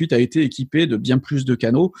l'Olympique ensuite a été équipé de bien plus de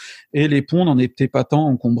canaux et les ponts n'en étaient pas tant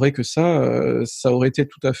encombrés que ça aurait été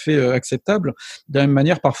tout à fait acceptable. De la même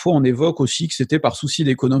manière, parfois on évoque aussi que c'était par souci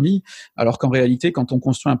d'économie, alors qu'en réalité quand on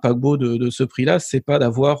construit un paquebot de ce prix-là, c'est pas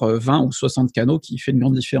d'avoir 20 ou 60 canaux qui fait une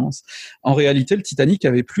grande différence. En réalité, le Titanic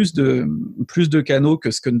avait plus de canaux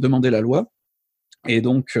que ce que demandait la loi. Et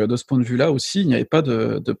donc, de ce point de vue-là aussi, il n'y avait pas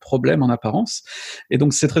de problème en apparence. Et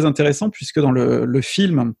donc, c'est très intéressant puisque dans le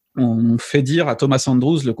film, on fait dire à Thomas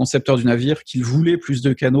Andrews, le concepteur du navire, qu'il voulait plus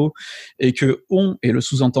de canaux et que on, et le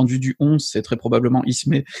sous-entendu du on, c'est très probablement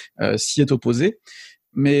Ismay, s'y est opposé.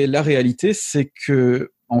 Mais la réalité, c'est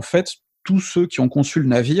que, en fait, tous ceux qui ont conçu le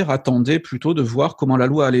navire attendaient plutôt de voir comment la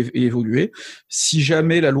loi allait évoluer. Si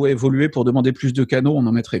jamais la loi évoluait pour demander plus de canaux, on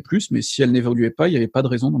en mettrait plus, mais si elle n'évoluait pas, il n'y avait pas de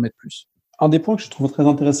raison d'en mettre plus. Un des points que je trouve très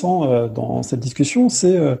intéressant dans cette discussion,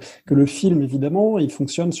 c'est que le film, évidemment, il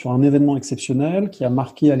fonctionne sur un événement exceptionnel qui a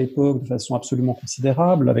marqué à l'époque de façon absolument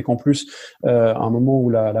considérable, avec en plus un moment où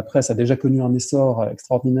la presse a déjà connu un essor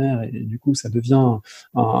extraordinaire et du coup ça devient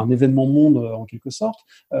un événement monde en quelque sorte.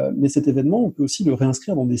 Mais cet événement, on peut aussi le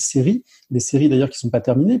réinscrire dans des séries d'ailleurs qui sont pas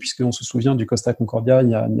terminées, puisqu'on se souvient du Costa Concordia il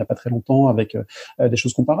y a pas très longtemps avec des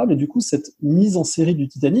choses comparables. Et du coup, cette mise en série du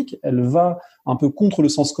Titanic, elle va un peu contre le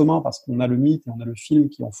sens commun parce qu'on a le mythe et on a le film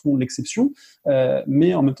qui en font l'exception,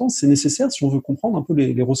 mais en même temps c'est nécessaire si on veut comprendre un peu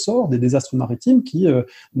les ressorts des désastres maritimes qui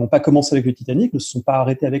n'ont pas commencé avec le Titanic, ne se sont pas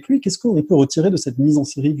arrêtés avec lui. Qu'est-ce qu'on peut retirer de cette mise en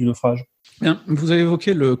série du naufrage? Bien, vous avez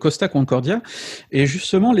évoqué le Costa Concordia, et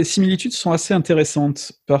justement les similitudes sont assez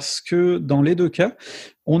intéressantes, parce que dans les deux cas,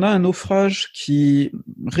 on a un naufrage qui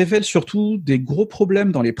révèle surtout des gros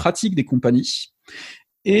problèmes dans les pratiques des compagnies,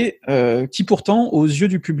 et qui pourtant, aux yeux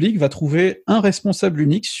du public, va trouver un responsable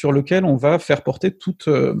unique sur lequel on va faire porter toute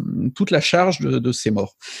la charge de ces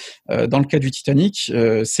morts. Dans le cas du Titanic,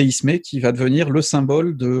 c'est Ismay qui va devenir le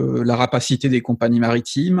symbole de la rapacité des compagnies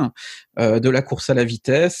maritimes, de la course à la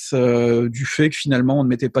vitesse, du fait que finalement on ne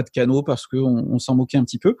mettait pas de canaux parce qu'on s'en moquait un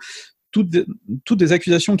petit peu. Toutes des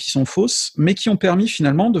accusations qui sont fausses, mais qui ont permis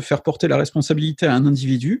finalement de faire porter la responsabilité à un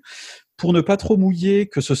individu pour ne pas trop mouiller,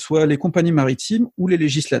 que ce soit les compagnies maritimes ou les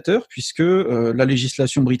législateurs, puisque la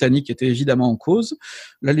législation britannique était évidemment en cause,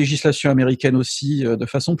 la législation américaine aussi de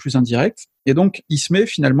façon plus indirecte, et donc Ismay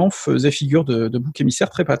finalement faisait figure de bouc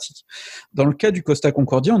émissaire très pratique. Dans le cas du Costa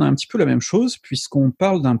Concordia, on a un petit peu la même chose, puisqu'on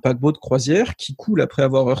parle d'un paquebot de croisière qui coule après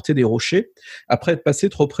avoir heurté des rochers, après être passé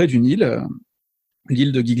trop près d'une île,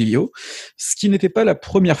 l'île de Giglio, ce qui n'était pas la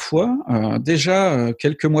première fois. Déjà,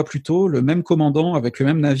 quelques mois plus tôt, le même commandant avec le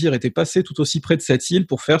même navire était passé tout aussi près de cette île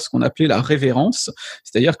pour faire ce qu'on appelait la révérence,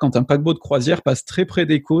 c'est-à-dire quand un paquebot de croisière passe très près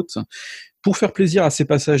des côtes, pour faire plaisir à ses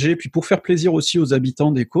passagers, puis pour faire plaisir aussi aux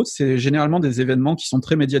habitants des côtes. C'est généralement des événements qui sont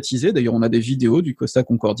très médiatisés. D'ailleurs, on a des vidéos du Costa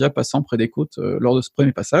Concordia passant près des côtes lors de ce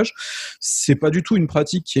premier passage. C'est pas du tout une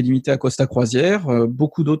pratique qui est limitée à Costa Croisière.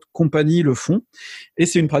 Beaucoup d'autres compagnies le font. Et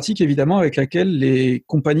c'est une pratique, évidemment, avec laquelle les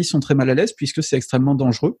compagnies sont très mal à l'aise, puisque c'est extrêmement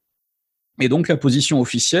dangereux. Et donc la position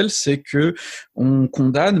officielle, c'est que on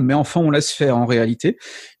condamne, mais enfin on laisse faire en réalité.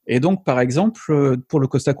 Et donc par exemple, pour le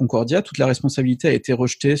Costa Concordia, toute la responsabilité a été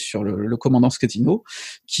rejetée sur le commandant Schettino,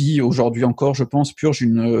 qui aujourd'hui encore, je pense, purge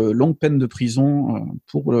une longue peine de prison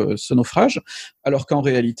pour ce naufrage, alors qu'en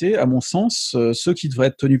réalité, à mon sens, ceux qui devraient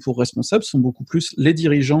être tenus pour responsables sont beaucoup plus les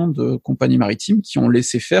dirigeants de compagnies maritimes qui ont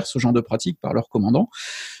laissé faire ce genre de pratique par leur commandant.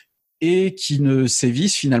 et qui ne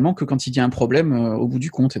sévissent finalement que quand il y a un problème au bout du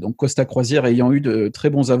compte. Et donc Costa Croisière ayant eu de très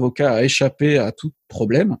bons avocats à échapper à tout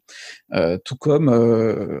problème, tout comme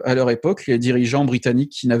à leur époque, les dirigeants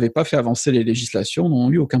britanniques qui n'avaient pas fait avancer les législations n'ont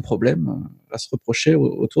eu aucun problème à se reprocher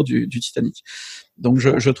autour du Titanic. Donc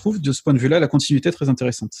je trouve de ce point de vue-là la continuité très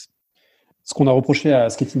intéressante. Ce qu'on a reproché à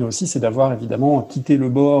Schettino aussi, c'est d'avoir évidemment quitté le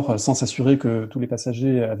bord sans s'assurer que tous les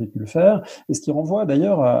passagers avaient pu le faire, et ce qui renvoie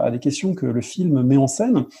d'ailleurs à des questions que le film met en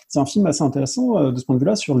scène. C'est un film assez intéressant de ce point de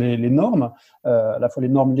vue-là sur les normes, à la fois les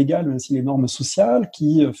normes légales, mais aussi les normes sociales,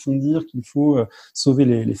 qui font dire qu'il faut sauver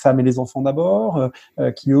les femmes et les enfants d'abord,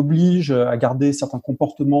 qui obligent à garder certains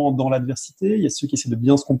comportements dans l'adversité. Il y a ceux qui essaient de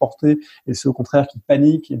bien se comporter et ceux au contraire qui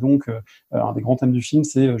paniquent, et donc un des grands thèmes du film,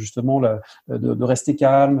 c'est justement de rester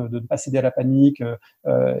calme, de ne pas céder à la panique,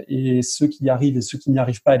 et ceux qui y arrivent et ceux qui n'y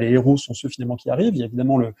arrivent pas, et les héros sont ceux finalement qui arrivent. Il y a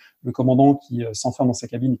évidemment le commandant qui s'enferme dans sa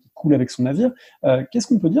cabine et qui coule avec son navire. Qu'est-ce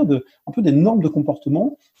qu'on peut dire un peu des normes de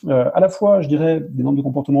comportement, à la fois, je dirais, des normes de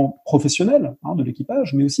comportement professionnelles de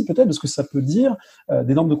l'équipage, mais aussi peut-être de ce que ça peut dire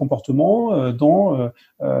des normes de comportement dans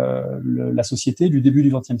la société du début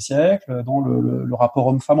du XXe siècle, dans le rapport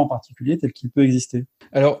homme-femme en particulier tel qu'il peut exister.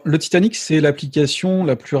 Alors, le Titanic, c'est l'application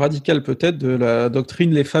la plus radicale peut-être de la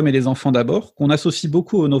doctrine les femmes et les enfants d'abord, qu'on associe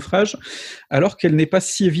beaucoup au naufrage, alors qu'elle n'est pas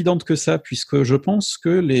si évidente que ça, puisque je pense que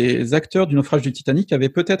les acteurs du naufrage du Titanic avaient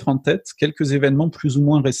peut-être en tête quelques événements plus ou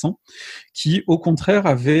moins récents, qui, au contraire,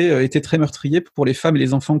 avaient été très meurtriers pour les femmes et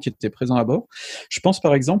les enfants qui étaient présents à bord. Je pense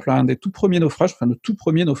par exemple à un des tout premiers naufrages, le tout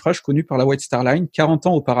premier naufrage connu par la White Star Line, 40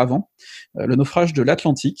 ans auparavant, le naufrage de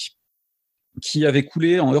l'Atlantique, qui avait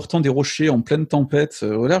coulé en heurtant des rochers en pleine tempête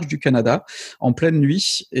au large du Canada, en pleine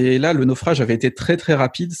nuit. Et là, le naufrage avait été très très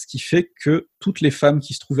rapide, ce qui fait que toutes les femmes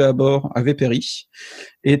qui se trouvaient à bord avaient péri.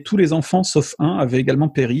 Et tous les enfants, sauf un, avaient également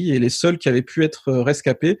péri. Et les seuls qui avaient pu être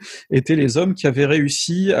rescapés étaient les hommes qui avaient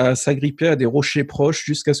réussi à s'agripper à des rochers proches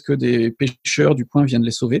jusqu'à ce que des pêcheurs du coin viennent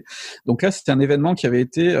les sauver. Donc là, c'était un événement qui avait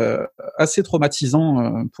été assez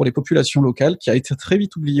traumatisant pour les populations locales, qui a été très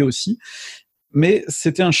vite oublié aussi. Mais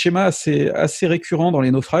c'était un schéma assez récurrent dans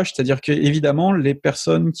les naufrages, c'est-à-dire que évidemment les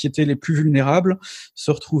personnes qui étaient les plus vulnérables se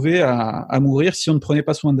retrouvaient à mourir si on ne prenait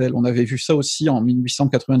pas soin d'elles. On avait vu ça aussi en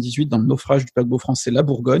 1898 dans le naufrage du paquebot français La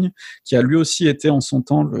Bourgogne, qui a lui aussi été en son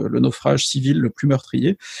temps le naufrage civil le plus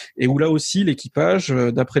meurtrier, et où là aussi l'équipage,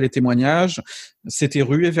 d'après les témoignages, s'était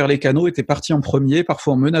rué vers les canaux, était parti en premier,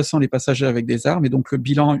 parfois en menaçant les passagers avec des armes, et donc le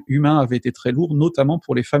bilan humain avait été très lourd, notamment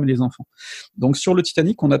pour les femmes et les enfants. Donc sur le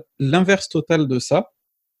Titanic, on a l'inverse total de ça.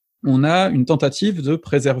 On a une tentative de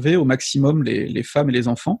préserver au maximum les femmes et les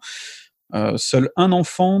enfants. Seul un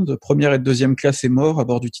enfant de première et de deuxième classe est mort à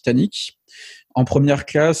bord du Titanic. En première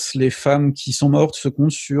classe, les femmes qui sont mortes se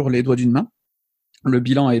comptent sur les doigts d'une main. Le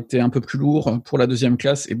bilan a été un peu plus lourd pour la deuxième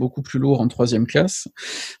classe et beaucoup plus lourd en troisième classe.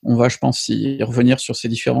 On va, je pense, y revenir sur ces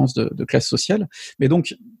différences de classe sociale. Mais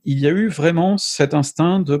donc, il y a eu vraiment cet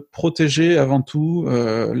instinct de protéger avant tout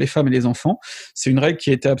les femmes et les enfants. C'est une règle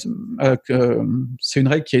qui a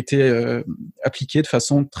été, appliquée de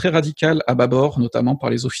façon très radicale à bâbord, notamment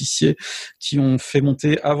par les officiers qui ont fait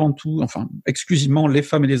monter avant tout, enfin exclusivement les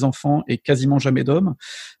femmes et les enfants et quasiment jamais d'hommes.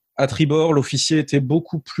 À tribord, l'officier était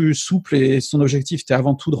beaucoup plus souple et son objectif était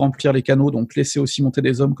avant tout de remplir les canaux, donc laisser aussi monter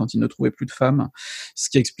des hommes quand il ne trouvait plus de femmes, ce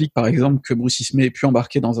qui explique par exemple que Bruce Ismay ait pu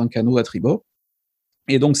embarquer dans un canot à tribord.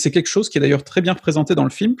 Et donc c'est quelque chose qui est d'ailleurs très bien représenté dans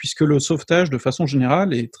le film, puisque le sauvetage de façon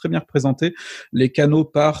générale est très bien représenté. Les canots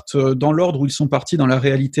partent dans l'ordre où ils sont partis dans la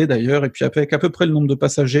réalité d'ailleurs, et puis avec à peu près le nombre de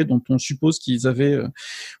passagers dont on suppose qu'ils avaient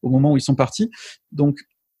au moment où ils sont partis. Donc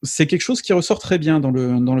c'est quelque chose qui ressort très bien dans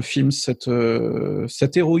le film, cet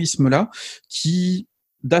héroïsme-là, qui,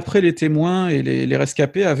 d'après les témoins et les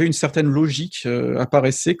rescapés, avait une certaine logique,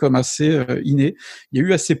 apparaissait comme assez inné. Il y a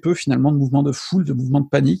eu assez peu, finalement, de mouvements de foule, de mouvements de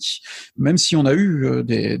panique, même si on a eu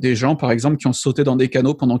des gens, par exemple, qui ont sauté dans des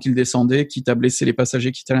canots pendant qu'ils descendaient, quitte à blesser les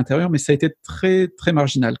passagers qui étaient à l'intérieur, mais ça a été très, très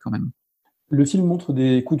marginal quand même. Le film montre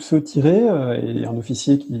des coups de feu tirés et un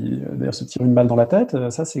officier qui, d'ailleurs, se tire une balle dans la tête.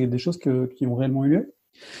 Ça, c'est des choses qui ont réellement eu lieu?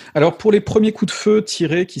 Alors pour les premiers coups de feu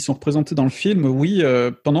tirés qui sont représentés dans le film, oui,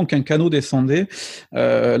 pendant qu'un canot descendait,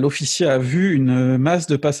 l'officier a vu une masse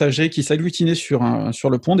de passagers qui s'agglutinaient sur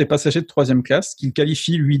le pont, des passagers de troisième classe, qu'il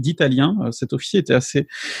qualifie lui d'Italiens. Cet officier était assez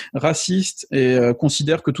raciste et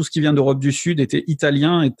considère que tout ce qui vient d'Europe du Sud était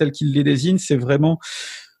italien, et tel qu'il les désigne, c'est vraiment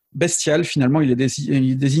bestial. Finalement, il les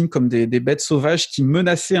désigne comme des bêtes sauvages qui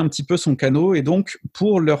menaçaient un petit peu son canot, et donc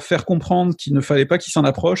pour leur faire comprendre qu'il ne fallait pas qu'ils s'en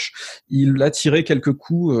approchent, il a tiré quelques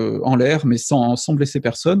coups en l'air, mais sans blesser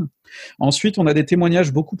personne. Ensuite, on a des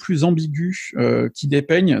témoignages beaucoup plus ambigus qui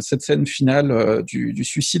dépeignent cette scène finale du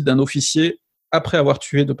suicide d'un officier après avoir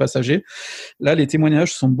tué 2 passagers. Là, les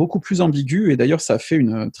témoignages sont beaucoup plus ambigus et d'ailleurs, ça a fait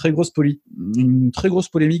une très grosse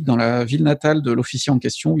polémique dans la ville natale de l'officier en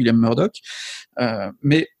question, William Murdoch.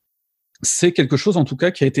 Mais c'est quelque chose, en tout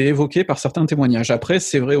cas, qui a été évoqué par certains témoignages. Après,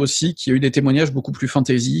 c'est vrai aussi qu'il y a eu des témoignages beaucoup plus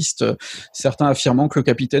fantaisistes, certains affirmant que le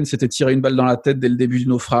capitaine s'était tiré une balle dans la tête dès le début du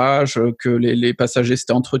naufrage, que les passagers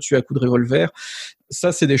s'étaient entretués à coups de revolver.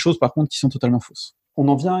 Ça, c'est des choses, par contre, qui sont totalement fausses. On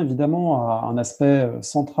en vient évidemment à un aspect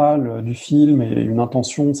central du film et une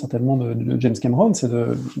intention certainement de James Cameron, c'est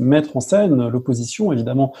de mettre en scène l'opposition,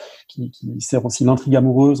 évidemment, qui sert aussi l'intrigue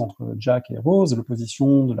amoureuse entre Jack et Rose,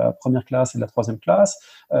 l'opposition de la première classe et de la troisième classe,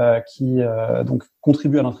 qui donc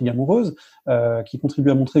contribue à l'intrigue amoureuse, qui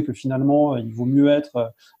contribue à montrer que finalement, il vaut mieux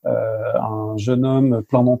être un jeune homme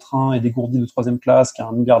plein d'entrain et dégourdi de troisième classe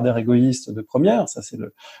qu'un milliardaire égoïste de première. Ça, c'est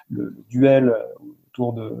le duel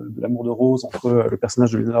autour de l'amour de Rose entre le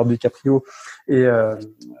personnage de Leonardo DiCaprio et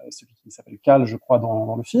celui qui s'appelle Cal, je crois,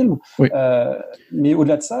 dans le film. Oui. Mais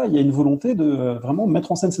au-delà de ça, il y a une volonté de vraiment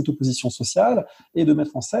mettre en scène cette opposition sociale et de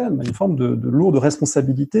mettre en scène une forme de lourde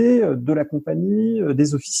responsabilité de la compagnie,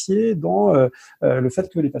 des officiers, dans le fait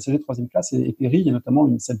que les passagers de troisième classe aient péri. Il y a notamment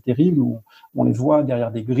une scène terrible où on les voit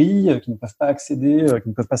derrière des grilles, qui ne peuvent pas accéder, qui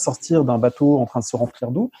ne peuvent pas sortir d'un bateau en train de se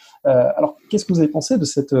remplir d'eau. Alors, qu'est-ce que vous avez pensé de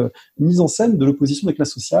cette mise en scène de l'opposition des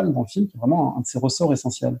classes sociales dans le film, qui est vraiment un de ses ressorts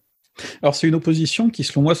essentiels? Alors, c'est une opposition qui,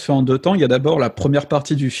 selon moi, se fait en 2 temps. Il y a d'abord la première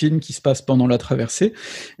partie du film qui se passe pendant la traversée,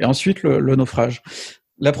 et ensuite le naufrage.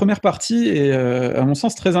 La première partie est, à mon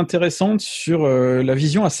sens, très intéressante sur la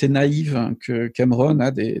vision assez naïve que Cameron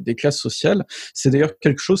a des classes sociales. C'est d'ailleurs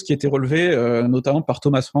quelque chose qui a été relevé notamment par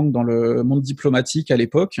Thomas Frank dans Le Monde diplomatique à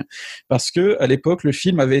l'époque, parce que à l'époque, le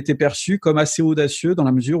film avait été perçu comme assez audacieux dans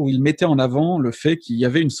la mesure où il mettait en avant le fait qu'il y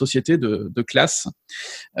avait une société de classe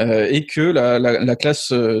et que la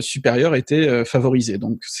classe supérieure était favorisée.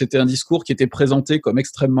 Donc, c'était un discours qui était présenté comme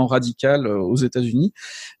extrêmement radical aux États-Unis,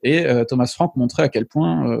 et Thomas Frank montrait à quel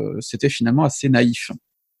point c'était finalement assez naïf.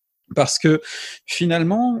 Parce que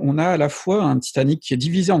finalement, on a à la fois un Titanic qui est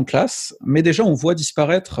divisé en classes, mais déjà on voit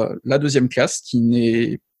disparaître la deuxième classe qui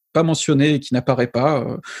n'est pas mentionnée et qui n'apparaît pas.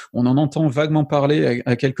 On en entend vaguement parler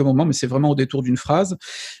à quelques moments, mais c'est vraiment au détour d'une phrase.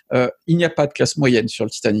 Il n'y a pas de classe moyenne sur le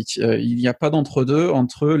Titanic. Il n'y a pas d'entre-deux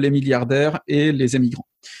entre les milliardaires et les émigrants.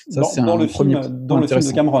 Ça, dans le film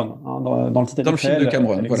de Cameron, hein, dans le Titanic. Dans le film de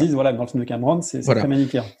Cameron, elle existe, voilà. Dans le film de Cameron, c'est très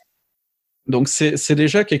manichéen. Donc c'est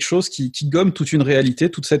déjà quelque chose qui gomme toute une réalité,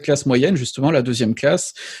 toute cette classe moyenne, justement la deuxième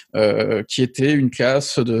classe, qui était une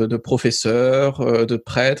classe de professeurs, de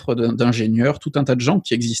prêtres, d'ingénieurs, tout un tas de gens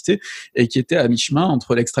qui existaient et qui étaient à mi-chemin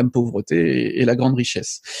entre l'extrême pauvreté et la grande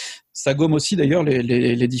richesse. Ça gomme aussi d'ailleurs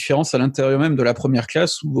les différences à l'intérieur même de la première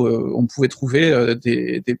classe où on pouvait trouver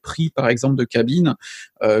des prix par exemple de cabine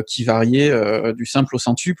qui variaient du simple au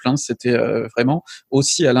centuple. Hein. C'était vraiment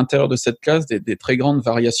aussi à l'intérieur de cette classe des très grandes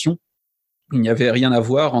variations. Il n'y avait rien à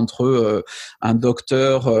voir entre un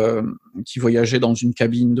docteur qui voyageait dans une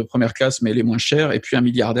cabine de première classe mais les moins chères et puis un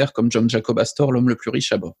milliardaire comme John Jacob Astor, l'homme le plus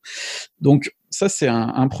riche à bord. Donc ça c'est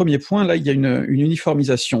un premier point. Là il y a une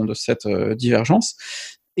uniformisation de cette divergence.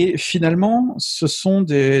 Et finalement, ce sont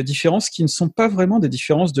des différences qui ne sont pas vraiment des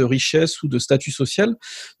différences de richesse ou de statut social,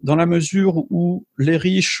 dans la mesure où les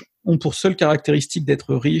riches ont pour seule caractéristique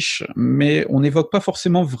d'être riches, mais on n'évoque pas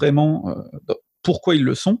forcément vraiment pourquoi ils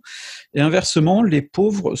le sont. Et inversement, les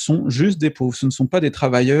pauvres sont juste des pauvres. Ce ne sont pas des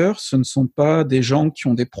travailleurs, ce ne sont pas des gens qui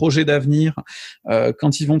ont des projets d'avenir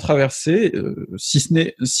quand ils vont traverser, si ce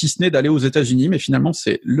n'est d'aller aux États-Unis, mais finalement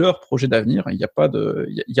c'est leur projet d'avenir. Il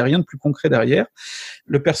y a rien de plus concret derrière.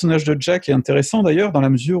 Le personnage de Jack est intéressant d'ailleurs dans la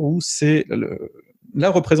mesure où c'est la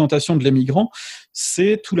représentation de l'émigrant,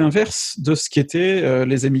 c'est tout l'inverse de ce qu'étaient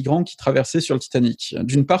les émigrants qui traversaient sur le Titanic.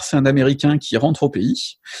 D'une part, c'est un Américain qui rentre au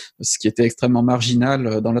pays, ce qui était extrêmement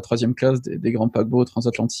marginal dans la troisième classe des grands paquebots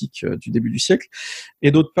transatlantiques du début du siècle.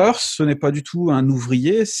 Et d'autre part, ce n'est pas du tout un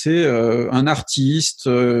ouvrier, c'est un artiste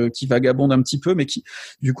qui vagabonde un petit peu, mais qui,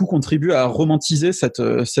 du coup, contribue à romantiser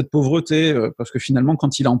cette pauvreté, parce que finalement,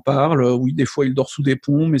 quand il en parle, oui, des fois, il dort sous des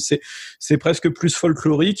ponts, mais c'est presque plus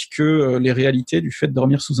folklorique que les réalités du fait de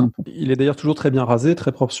dormir sous un pont. Il est d'ailleurs toujours très bien rasé,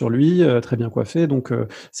 très propre sur lui, très bien coiffé, donc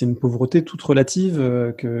c'est une pauvreté toute relative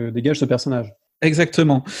que dégage ce personnage.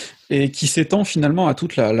 Exactement, et qui s'étend finalement à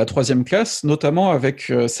toute la troisième classe, notamment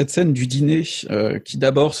avec cette scène du dîner qui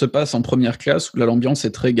d'abord se passe en première classe, où là l'ambiance est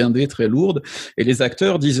très guindée, très lourde, et les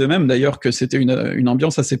acteurs disent eux-mêmes d'ailleurs que c'était une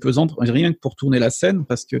ambiance assez pesante, rien que pour tourner la scène,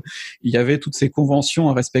 parce que il y avait toutes ces conventions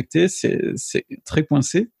à respecter, c'est très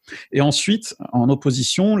coincé. Et ensuite, en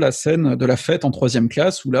opposition, la scène de la fête en troisième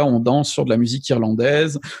classe, où là on danse sur de la musique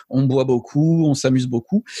irlandaise, on boit beaucoup, on s'amuse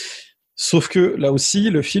beaucoup. Sauf que là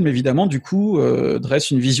aussi, le film, évidemment, du coup,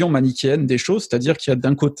 dresse une vision manichéenne des choses, c'est-à-dire qu'il y a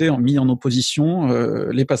d'un côté mis en opposition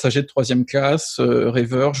les passagers de troisième classe,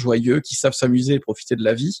 rêveurs, joyeux, qui savent s'amuser et profiter de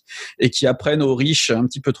la vie, et qui apprennent aux riches un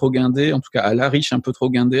petit peu trop guindés, en tout cas à la riche un peu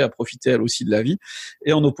trop guindée, à profiter elle aussi de la vie.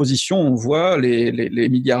 Et en opposition, on voit les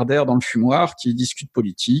milliardaires dans le fumoir qui discutent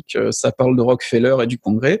politique, ça parle de Rockefeller et du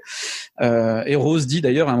Congrès. Et Rose dit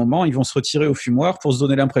d'ailleurs à un moment, ils vont se retirer au fumoir pour se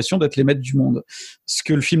donner l'impression d'être les maîtres du monde. Ce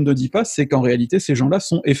que le film ne dit pas, c'est qu'en réalité, ces gens-là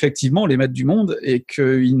sont effectivement les maîtres du monde et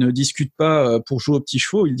qu'ils ne discutent pas pour jouer aux petits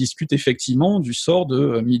chevaux, ils discutent effectivement du sort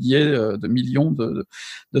de milliers, de millions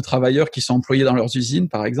de travailleurs qui sont employés dans leurs usines,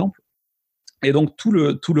 par exemple. Et donc tout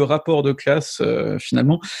le rapport de classe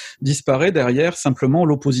finalement disparaît derrière simplement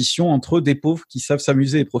l'opposition entre des pauvres qui savent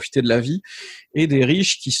s'amuser et profiter de la vie et des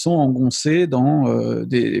riches qui sont engoncés dans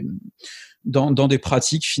des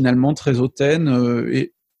pratiques finalement très hautaines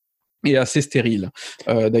et assez stérile.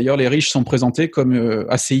 D'ailleurs, les riches sont présentés comme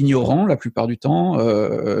assez ignorants la plupart du temps.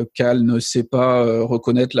 Cal ne sait pas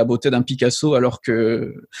reconnaître la beauté d'un Picasso, alors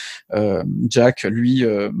que Jack, lui,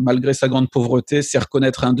 malgré sa grande pauvreté, sait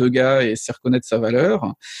reconnaître un Degas et sait reconnaître sa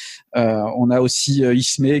valeur. On a aussi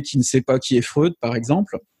Ismay qui ne sait pas qui est Freud, par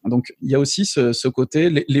exemple. Donc, il y a aussi ce côté,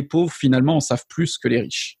 les pauvres, finalement, en savent plus que les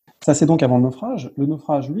riches. Ça, c'est donc avant le naufrage. Le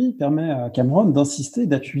naufrage, lui, permet à Cameron d'insister,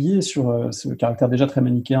 d'appuyer sur ce caractère déjà très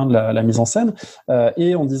manichéen de la mise en scène,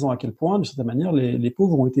 et en disant à quel point, d'une certaine manière, les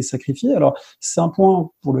pauvres ont été sacrifiés. Alors, c'est un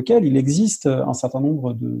point pour lequel il existe un certain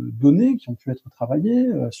nombre de données qui ont pu être travaillées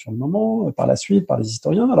sur le moment, par la suite, par les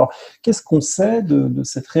historiens. Alors, qu'est-ce qu'on sait de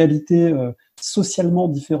cette réalité socialement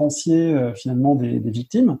différenciée, finalement, des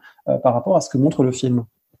victimes par rapport à ce que montre le film ?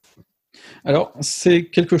 Alors, c'est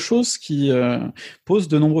quelque chose qui pose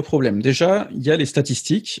de nombreux problèmes. Déjà, il y a les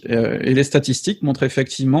statistiques, et les statistiques montrent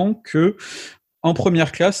effectivement que en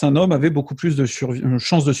première classe, un homme avait beaucoup plus de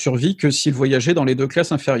chances de survie que s'il voyageait dans les deux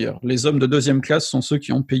classes inférieures. Les hommes de deuxième classe sont ceux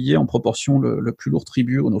qui ont payé en proportion le plus lourd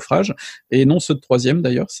tribut au naufrage, et non ceux de troisième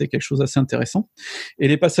d'ailleurs, c'est quelque chose d'assez intéressant. Et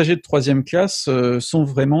les passagers de troisième classe sont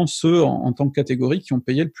vraiment ceux en tant que catégorie qui ont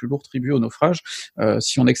payé le plus lourd tribut au naufrage,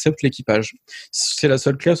 si on accepte l'équipage. C'est la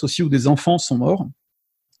seule classe aussi où des enfants sont morts.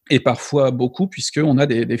 Et parfois beaucoup, puisqu'on a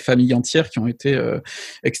des familles entières qui ont été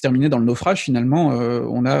exterminées dans le naufrage. Finalement,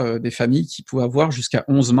 on a des familles qui pouvaient avoir jusqu'à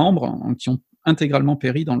 11 membres qui ont intégralement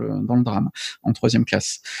péri dans le drame, en troisième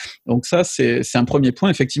classe. Donc ça, c'est un premier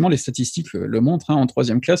point. Effectivement, les statistiques le montrent. En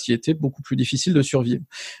troisième classe, il était beaucoup plus difficile de survivre.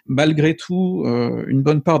 Malgré tout, une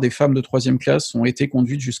bonne part des femmes de troisième classe ont été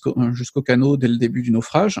conduites jusqu'au canot dès le début du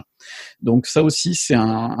naufrage. Donc ça aussi, c'est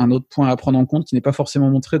un autre point à prendre en compte qui n'est pas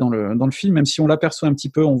forcément montré dans le film, même si on l'aperçoit un petit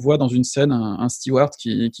peu. On voit dans une scène un steward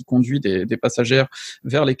qui conduit des passagères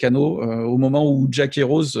vers les canots au moment où Jack et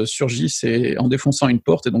Rose surgissent en défonçant une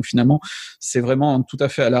porte. Et donc finalement, c'est vraiment tout à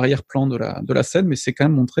fait à l'arrière-plan de la scène, mais c'est quand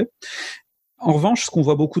même montré. En revanche, ce qu'on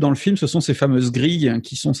voit beaucoup dans le film, ce sont ces fameuses grilles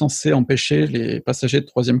qui sont censées empêcher les passagers de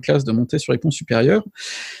troisième classe de monter sur les ponts supérieurs.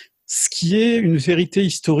 Ce qui est une vérité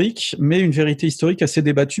historique, mais une vérité historique assez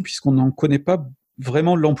débattue puisqu'on n'en connaît pas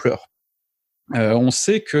vraiment l'ampleur. On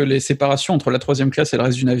sait que les séparations entre la troisième classe et le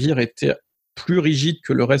reste du navire étaient plus rigides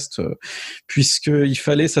que le reste, puisqu'il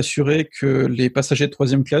fallait s'assurer que les passagers de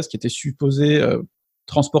troisième classe qui étaient supposés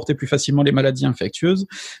transporter plus facilement les maladies infectieuses,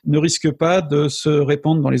 ne risquent pas de se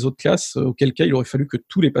répandre dans les autres classes, auquel cas il aurait fallu que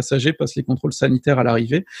tous les passagers passent les contrôles sanitaires à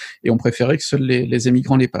l'arrivée, et on préférait que seuls les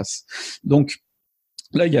émigrants les passent. Donc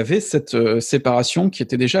là, il y avait cette séparation qui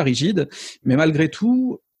était déjà rigide, mais malgré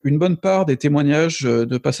tout, une bonne part des témoignages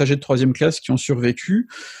de passagers de troisième classe qui ont survécu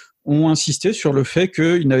ont insisté sur le fait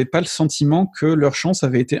qu'ils n'avaient pas le sentiment que leur chance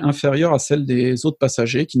avait été inférieure à celle des autres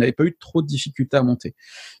passagers, qui n'avaient pas eu trop de difficultés à monter.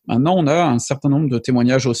 Maintenant, on a un certain nombre de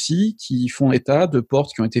témoignages aussi qui font état de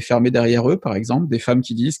portes qui ont été fermées derrière eux, par exemple, des femmes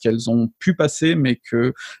qui disent qu'elles ont pu passer, mais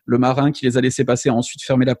que le marin qui les a laissées passer a ensuite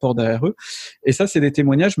fermé la porte derrière eux. Et ça, c'est des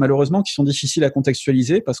témoignages, malheureusement, qui sont difficiles à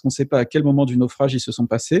contextualiser, parce qu'on ne sait pas à quel moment du naufrage ils se sont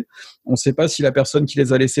passés. On ne sait pas si la personne qui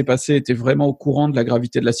les a laissés passer était vraiment au courant de la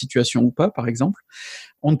gravité de la situation ou pas, par exemple.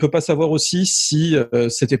 On ne peut pas savoir aussi si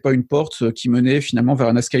c'était pas une porte qui menait finalement vers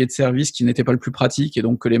un escalier de service qui n'était pas le plus pratique, et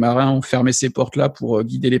donc que les marins ont fermé ces portes-là pour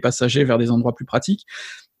guider les passagers vers des endroits plus pratiques.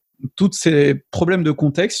 Tous ces problèmes de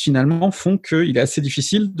contexte finalement font qu'il est assez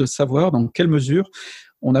difficile de savoir dans quelle mesure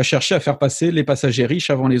on a cherché à faire passer les passagers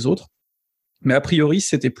riches avant les autres. Mais a priori,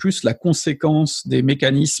 c'était plus la conséquence des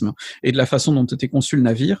mécanismes et de la façon dont était conçu le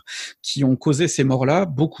navire qui ont causé ces morts-là,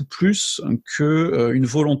 beaucoup plus que une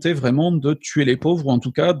volonté vraiment de tuer les pauvres, ou en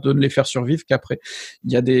tout cas de ne les faire survivre qu'après.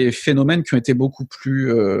 Il y a des phénomènes qui ont été beaucoup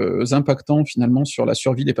plus impactants finalement sur la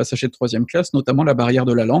survie des passagers de troisième classe, notamment la barrière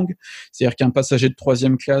de la langue. C'est-à-dire qu'un passager de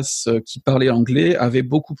troisième classe qui parlait anglais avait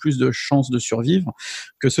beaucoup plus de chances de survivre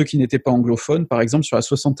que ceux qui n'étaient pas anglophones. Par exemple, sur la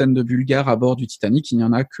 60aine de Bulgares à bord du Titanic, il n'y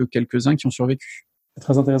en a que quelques-uns qui ont survécu. C'est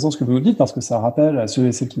très intéressant ce que vous nous dites parce que ça rappelle à ceux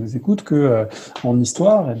et celles qui nous écoutent que en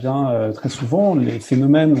histoire, eh bien, très souvent, les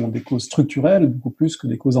phénomènes ont des causes structurelles beaucoup plus que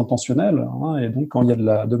des causes intentionnelles. Hein, et donc, quand il y a de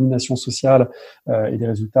la domination sociale et des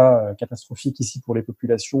résultats catastrophiques ici pour les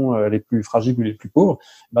populations les plus fragiles ou les plus pauvres,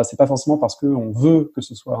 bah, c'est pas forcément parce qu'on veut que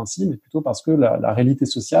ce soit ainsi, mais plutôt parce que la réalité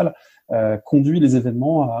sociale conduit les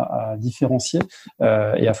événements à différencier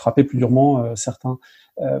et à frapper plus durement certains.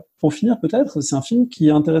 Pour finir, peut-être, c'est un film qui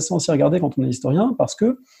est intéressant aussi à regarder quand on est historien, parce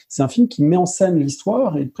que c'est un film qui met en scène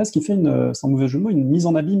l'histoire et presque qui fait, sans mauvais jeu de mots, une mise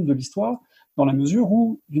en abîme de l'histoire, dans la mesure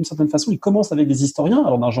où, d'une certaine façon, il commence avec des historiens,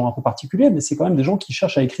 alors d'un genre un peu particulier, mais c'est quand même des gens qui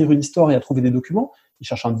cherchent à écrire une histoire et à trouver des documents. Ils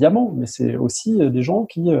cherchent un diamant, mais c'est aussi des gens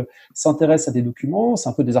qui s'intéressent à des documents, c'est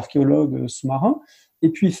un peu des archéologues sous-marins. Et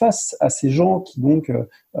puis face à ces gens qui donc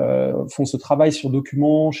font ce travail sur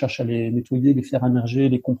documents, cherchent à les nettoyer, les faire émerger,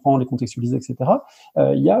 les comprendre, les contextualiser, etc.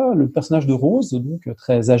 Il y a le personnage de Rose, donc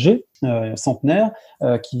très âgée, centenaire,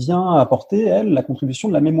 qui vient apporter, elle, la contribution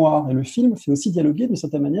de la mémoire. Et le film fait aussi dialoguer, d'une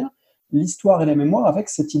certaine manière, l'histoire et la mémoire avec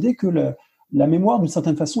cette idée que la mémoire, d'une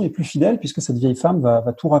certaine façon, est plus fidèle, puisque cette vieille femme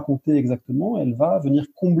va tout raconter exactement, elle va venir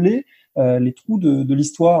combler les trous de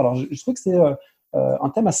l'histoire. Alors je trouve que c'est un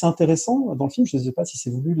thème assez intéressant dans le film. Je ne sais pas si c'est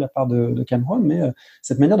voulu de la part de Cameron, mais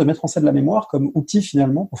cette manière de mettre en scène la mémoire comme outil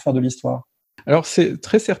finalement pour faire de l'histoire. Alors c'est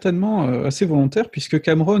très certainement assez volontaire, puisque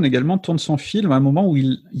Cameron également tourne son film à un moment où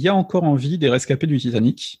il y a encore en vie des rescapés du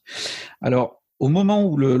Titanic. Alors au moment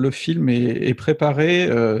où le film est préparé,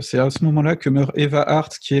 c'est à ce moment-là que meurt Eva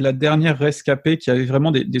Hart, qui est la dernière rescapée, qui avait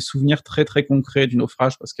vraiment des souvenirs très très concrets du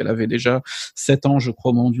naufrage, parce qu'elle avait déjà 7 ans, je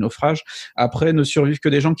crois, au moment du naufrage. Après, ne survivent que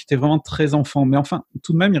des gens qui étaient vraiment très enfants. Mais enfin,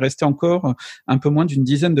 tout de même, il restait encore un peu moins d'une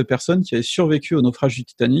dizaine de personnes qui avaient survécu au naufrage du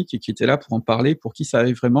Titanic et qui étaient là pour en parler, pour qui ça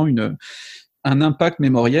avait vraiment un impact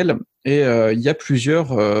mémoriel. Et il y a plusieurs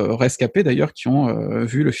rescapés d'ailleurs qui ont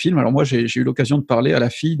vu le film. Alors moi j'ai eu l'occasion de parler à la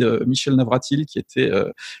fille de Michel Navratil, qui était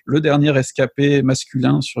le dernier rescapé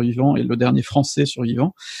masculin survivant et le dernier français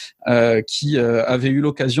survivant, qui avait eu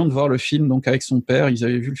l'occasion de voir le film donc avec son père. Ils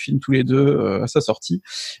avaient vu le film tous les deux à sa sortie,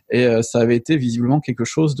 et ça avait été visiblement quelque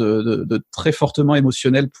chose de très fortement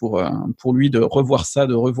émotionnel pour lui, de revoir ça,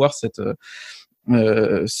 de revoir cette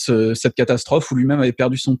catastrophe où lui-même avait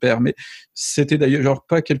perdu son père. Mais c'était d'ailleurs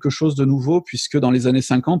pas quelque chose de nouveau, puisque dans les années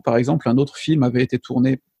 50, par exemple, un autre film avait été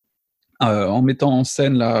tourné en mettant en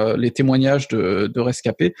scène les témoignages de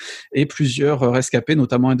rescapés, et plusieurs rescapés,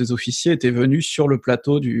 notamment un des officiers, étaient venus sur le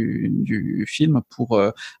plateau du film pour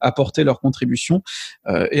apporter leur contribution.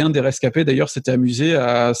 Et un des rescapés, d'ailleurs, s'était amusé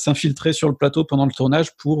à s'infiltrer sur le plateau pendant le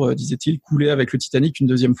tournage pour, disait-il, couler avec le Titanic une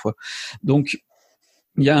deuxième fois. Donc,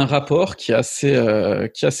 il y a un rapport qui est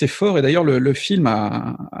assez fort, et d'ailleurs le film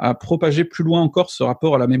a propagé plus loin encore ce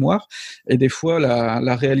rapport à la mémoire, et des fois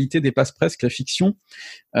la réalité dépasse presque la fiction,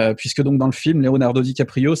 puisque donc dans le film, Leonardo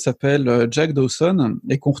DiCaprio s'appelle Jack Dawson,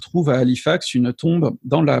 et qu'on retrouve à Halifax une tombe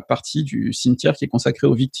dans la partie du cimetière qui est consacrée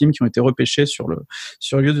aux victimes qui ont été repêchées sur le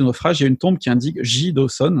lieu du naufrage. Il y a une tombe qui indique J.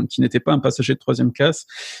 Dawson, qui n'était pas un passager de troisième classe,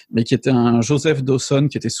 mais qui était un Joseph Dawson,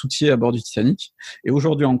 qui était soutier à bord du Titanic. Et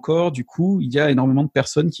aujourd'hui encore, du coup, il y a énormément de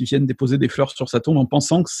personnes qui viennent déposer des fleurs sur sa tombe en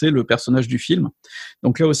pensant que c'est le personnage du film.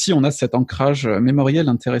 Donc là aussi, on a cet ancrage mémoriel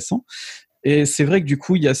intéressant. Et c'est vrai que du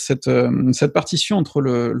coup, il y a cette partition entre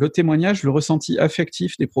le témoignage, le ressenti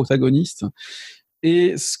affectif des protagonistes,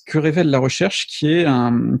 et ce que révèle la recherche, qui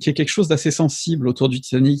est quelque chose d'assez sensible autour du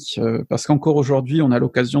Titanic, parce qu'encore aujourd'hui, on a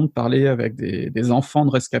l'occasion de parler avec des enfants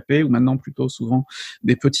de rescapés, ou maintenant plutôt souvent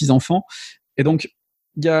des petits-enfants. Et donc,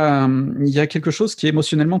 il y a quelque chose qui est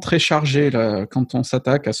émotionnellement très chargé là, quand on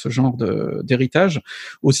s'attaque à ce genre d'héritage,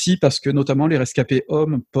 aussi parce que notamment les rescapés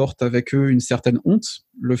hommes portent avec eux une certaine honte,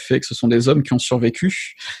 le fait que ce sont des hommes qui ont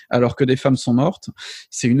survécu alors que des femmes sont mortes.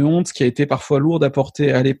 C'est une honte qui a été parfois lourde à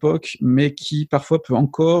porter à l'époque, mais qui parfois peut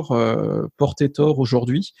encore porter tort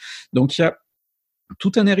aujourd'hui. Donc il y a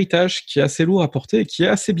tout un héritage qui est assez lourd à porter et qui est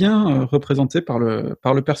assez bien représenté par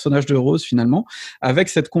le personnage de Rose finalement, avec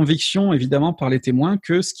cette conviction évidemment par les témoins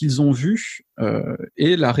que ce qu'ils ont vu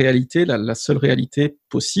est la réalité, la seule réalité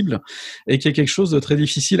possible, et qui est quelque chose de très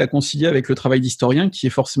difficile à concilier avec le travail d'historien, qui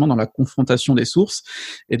est forcément dans la confrontation des sources.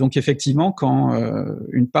 Et donc effectivement, quand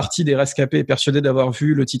une partie des rescapés est persuadée d'avoir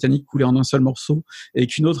vu le Titanic couler en un seul morceau, et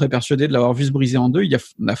qu'une autre est persuadée de l'avoir vu se briser en deux, il y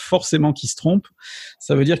en a forcément qui se trompent.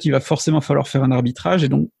 Ça veut dire qu'il va forcément falloir faire un arbitrage, et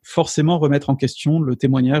donc forcément remettre en question le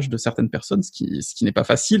témoignage de certaines personnes, ce qui n'est pas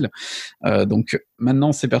facile. Donc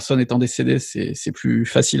maintenant, ces personnes étant décédées, c'est plus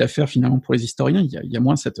facile à faire finalement pour les historiens, il y a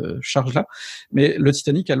moins cette charge-là. Mais le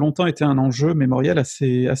Titanic a longtemps été un enjeu mémoriel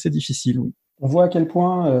assez difficile, oui. On voit à quel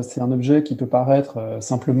point c'est un objet qui peut paraître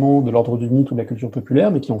simplement de l'ordre du mythe ou de la culture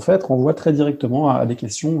populaire, mais qui en fait renvoie très directement à des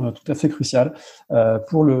questions tout à fait cruciales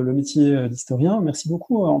pour le métier d'historien. Merci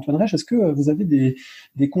beaucoup Antoine Reich. Est-ce que vous avez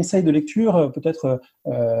des conseils de lecture, peut-être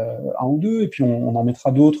un ou deux, et puis on en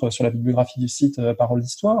mettra d'autres sur la bibliographie du site Parole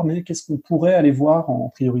d'Histoire, mais qu'est-ce qu'on pourrait aller voir en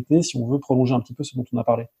priorité si on veut prolonger un petit peu ce dont on a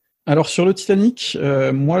parlé? Alors sur le Titanic,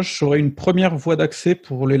 moi j'aurais une première voie d'accès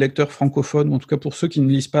pour les lecteurs francophones, ou en tout cas pour ceux qui ne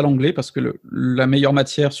lisent pas l'anglais, parce que la meilleure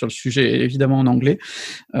matière sur le sujet est évidemment en anglais.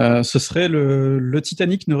 Ce serait le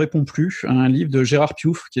Titanic ne répond plus, un livre de Gérard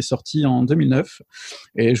Piouffe qui est sorti en 2009.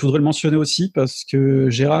 Et je voudrais le mentionner aussi parce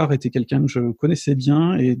que Gérard était quelqu'un que je connaissais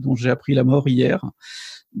bien et dont j'ai appris la mort hier.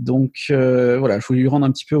 Donc voilà, je voulais lui rendre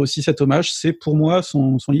un petit peu aussi cet hommage. C'est pour moi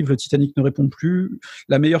son livre Le Titanic ne répond plus,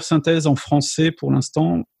 la meilleure synthèse en français pour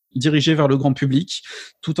l'instant, dirigée vers le grand public,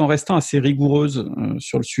 tout en restant assez rigoureuse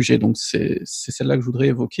sur le sujet. Donc c'est celle-là que je voudrais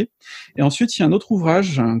évoquer. Et ensuite, il y a un autre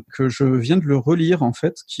ouvrage que je viens de le relire, en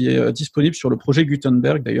fait, qui est disponible sur le projet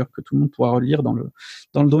Gutenberg, d'ailleurs, que tout le monde pourra relire dans le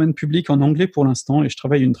domaine public en anglais pour l'instant, et je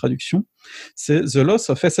travaille une traduction. C'est The Loss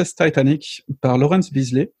of SS Titanic par Lawrence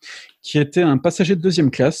Beasley, qui était un passager de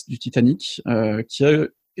deuxième classe du Titanic, qui a eu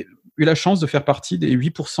la chance de faire partie des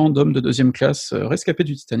 8% d'hommes de deuxième classe rescapés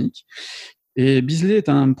du Titanic. Et Beasley est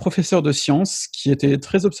un professeur de sciences qui était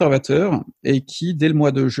très observateur et qui, dès le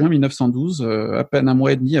mois de juin 1912, à peine un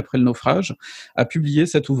mois et demi après le naufrage, a publié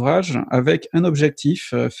cet ouvrage avec un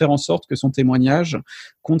objectif, faire en sorte que son témoignage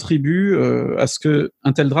contribue à ce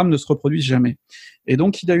qu'un tel drame ne se reproduise jamais. Et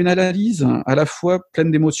donc, il a une analyse à la fois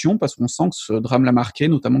pleine d'émotions, parce qu'on sent que ce drame l'a marqué,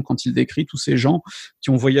 notamment quand il décrit tous ces gens qui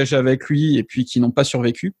ont voyagé avec lui et puis qui n'ont pas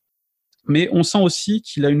survécu. Mais on sent aussi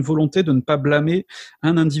qu'il a une volonté de ne pas blâmer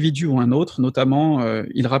un individu ou un autre, notamment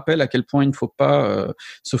il rappelle à quel point il ne faut pas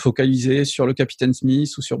se focaliser sur le capitaine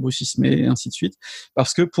Smith ou sur Bruce Ismay et ainsi de suite,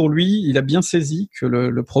 parce que pour lui, il a bien saisi que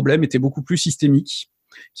le problème était beaucoup plus systémique,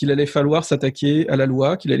 qu'il allait falloir s'attaquer à la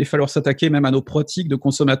loi, qu'il allait falloir s'attaquer même à nos pratiques de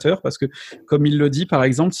consommateurs, parce que, comme il le dit, par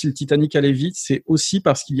exemple, si le Titanic allait vite, c'est aussi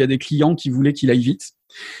parce qu'il y a des clients qui voulaient qu'il aille vite.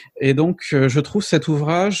 Et donc, je trouve cet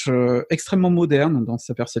ouvrage extrêmement moderne dans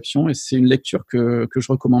sa perception, et c'est une lecture que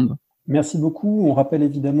je recommande. Merci beaucoup. On rappelle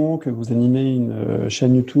évidemment que vous animez une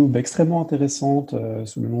chaîne YouTube extrêmement intéressante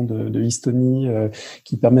sous le nom de Histony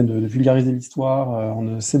qui permet de vulgariser l'histoire en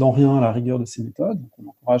ne cédant rien à la rigueur de ses méthodes. Donc, on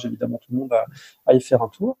encourage évidemment tout le monde à y faire un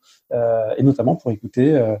tour, et notamment pour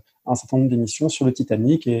écouter un certain nombre d'émissions sur le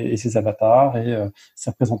Titanic et ses avatars et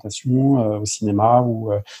sa présentation au cinéma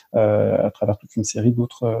ou à travers toute une série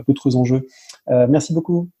d'autres enjeux. Merci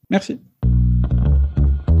beaucoup. Merci.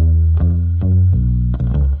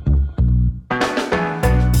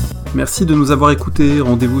 Merci de nous avoir écoutés.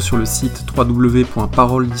 Rendez-vous sur le site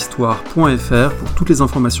www.paroledhistoire.fr pour toutes les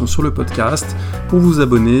informations sur le podcast, pour vous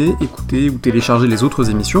abonner, écouter ou télécharger les autres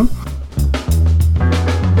émissions.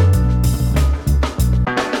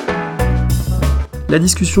 La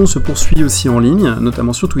discussion se poursuit aussi en ligne,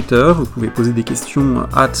 notamment sur Twitter. Vous pouvez poser des questions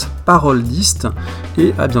 @paroledist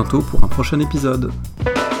et à bientôt pour un prochain épisode.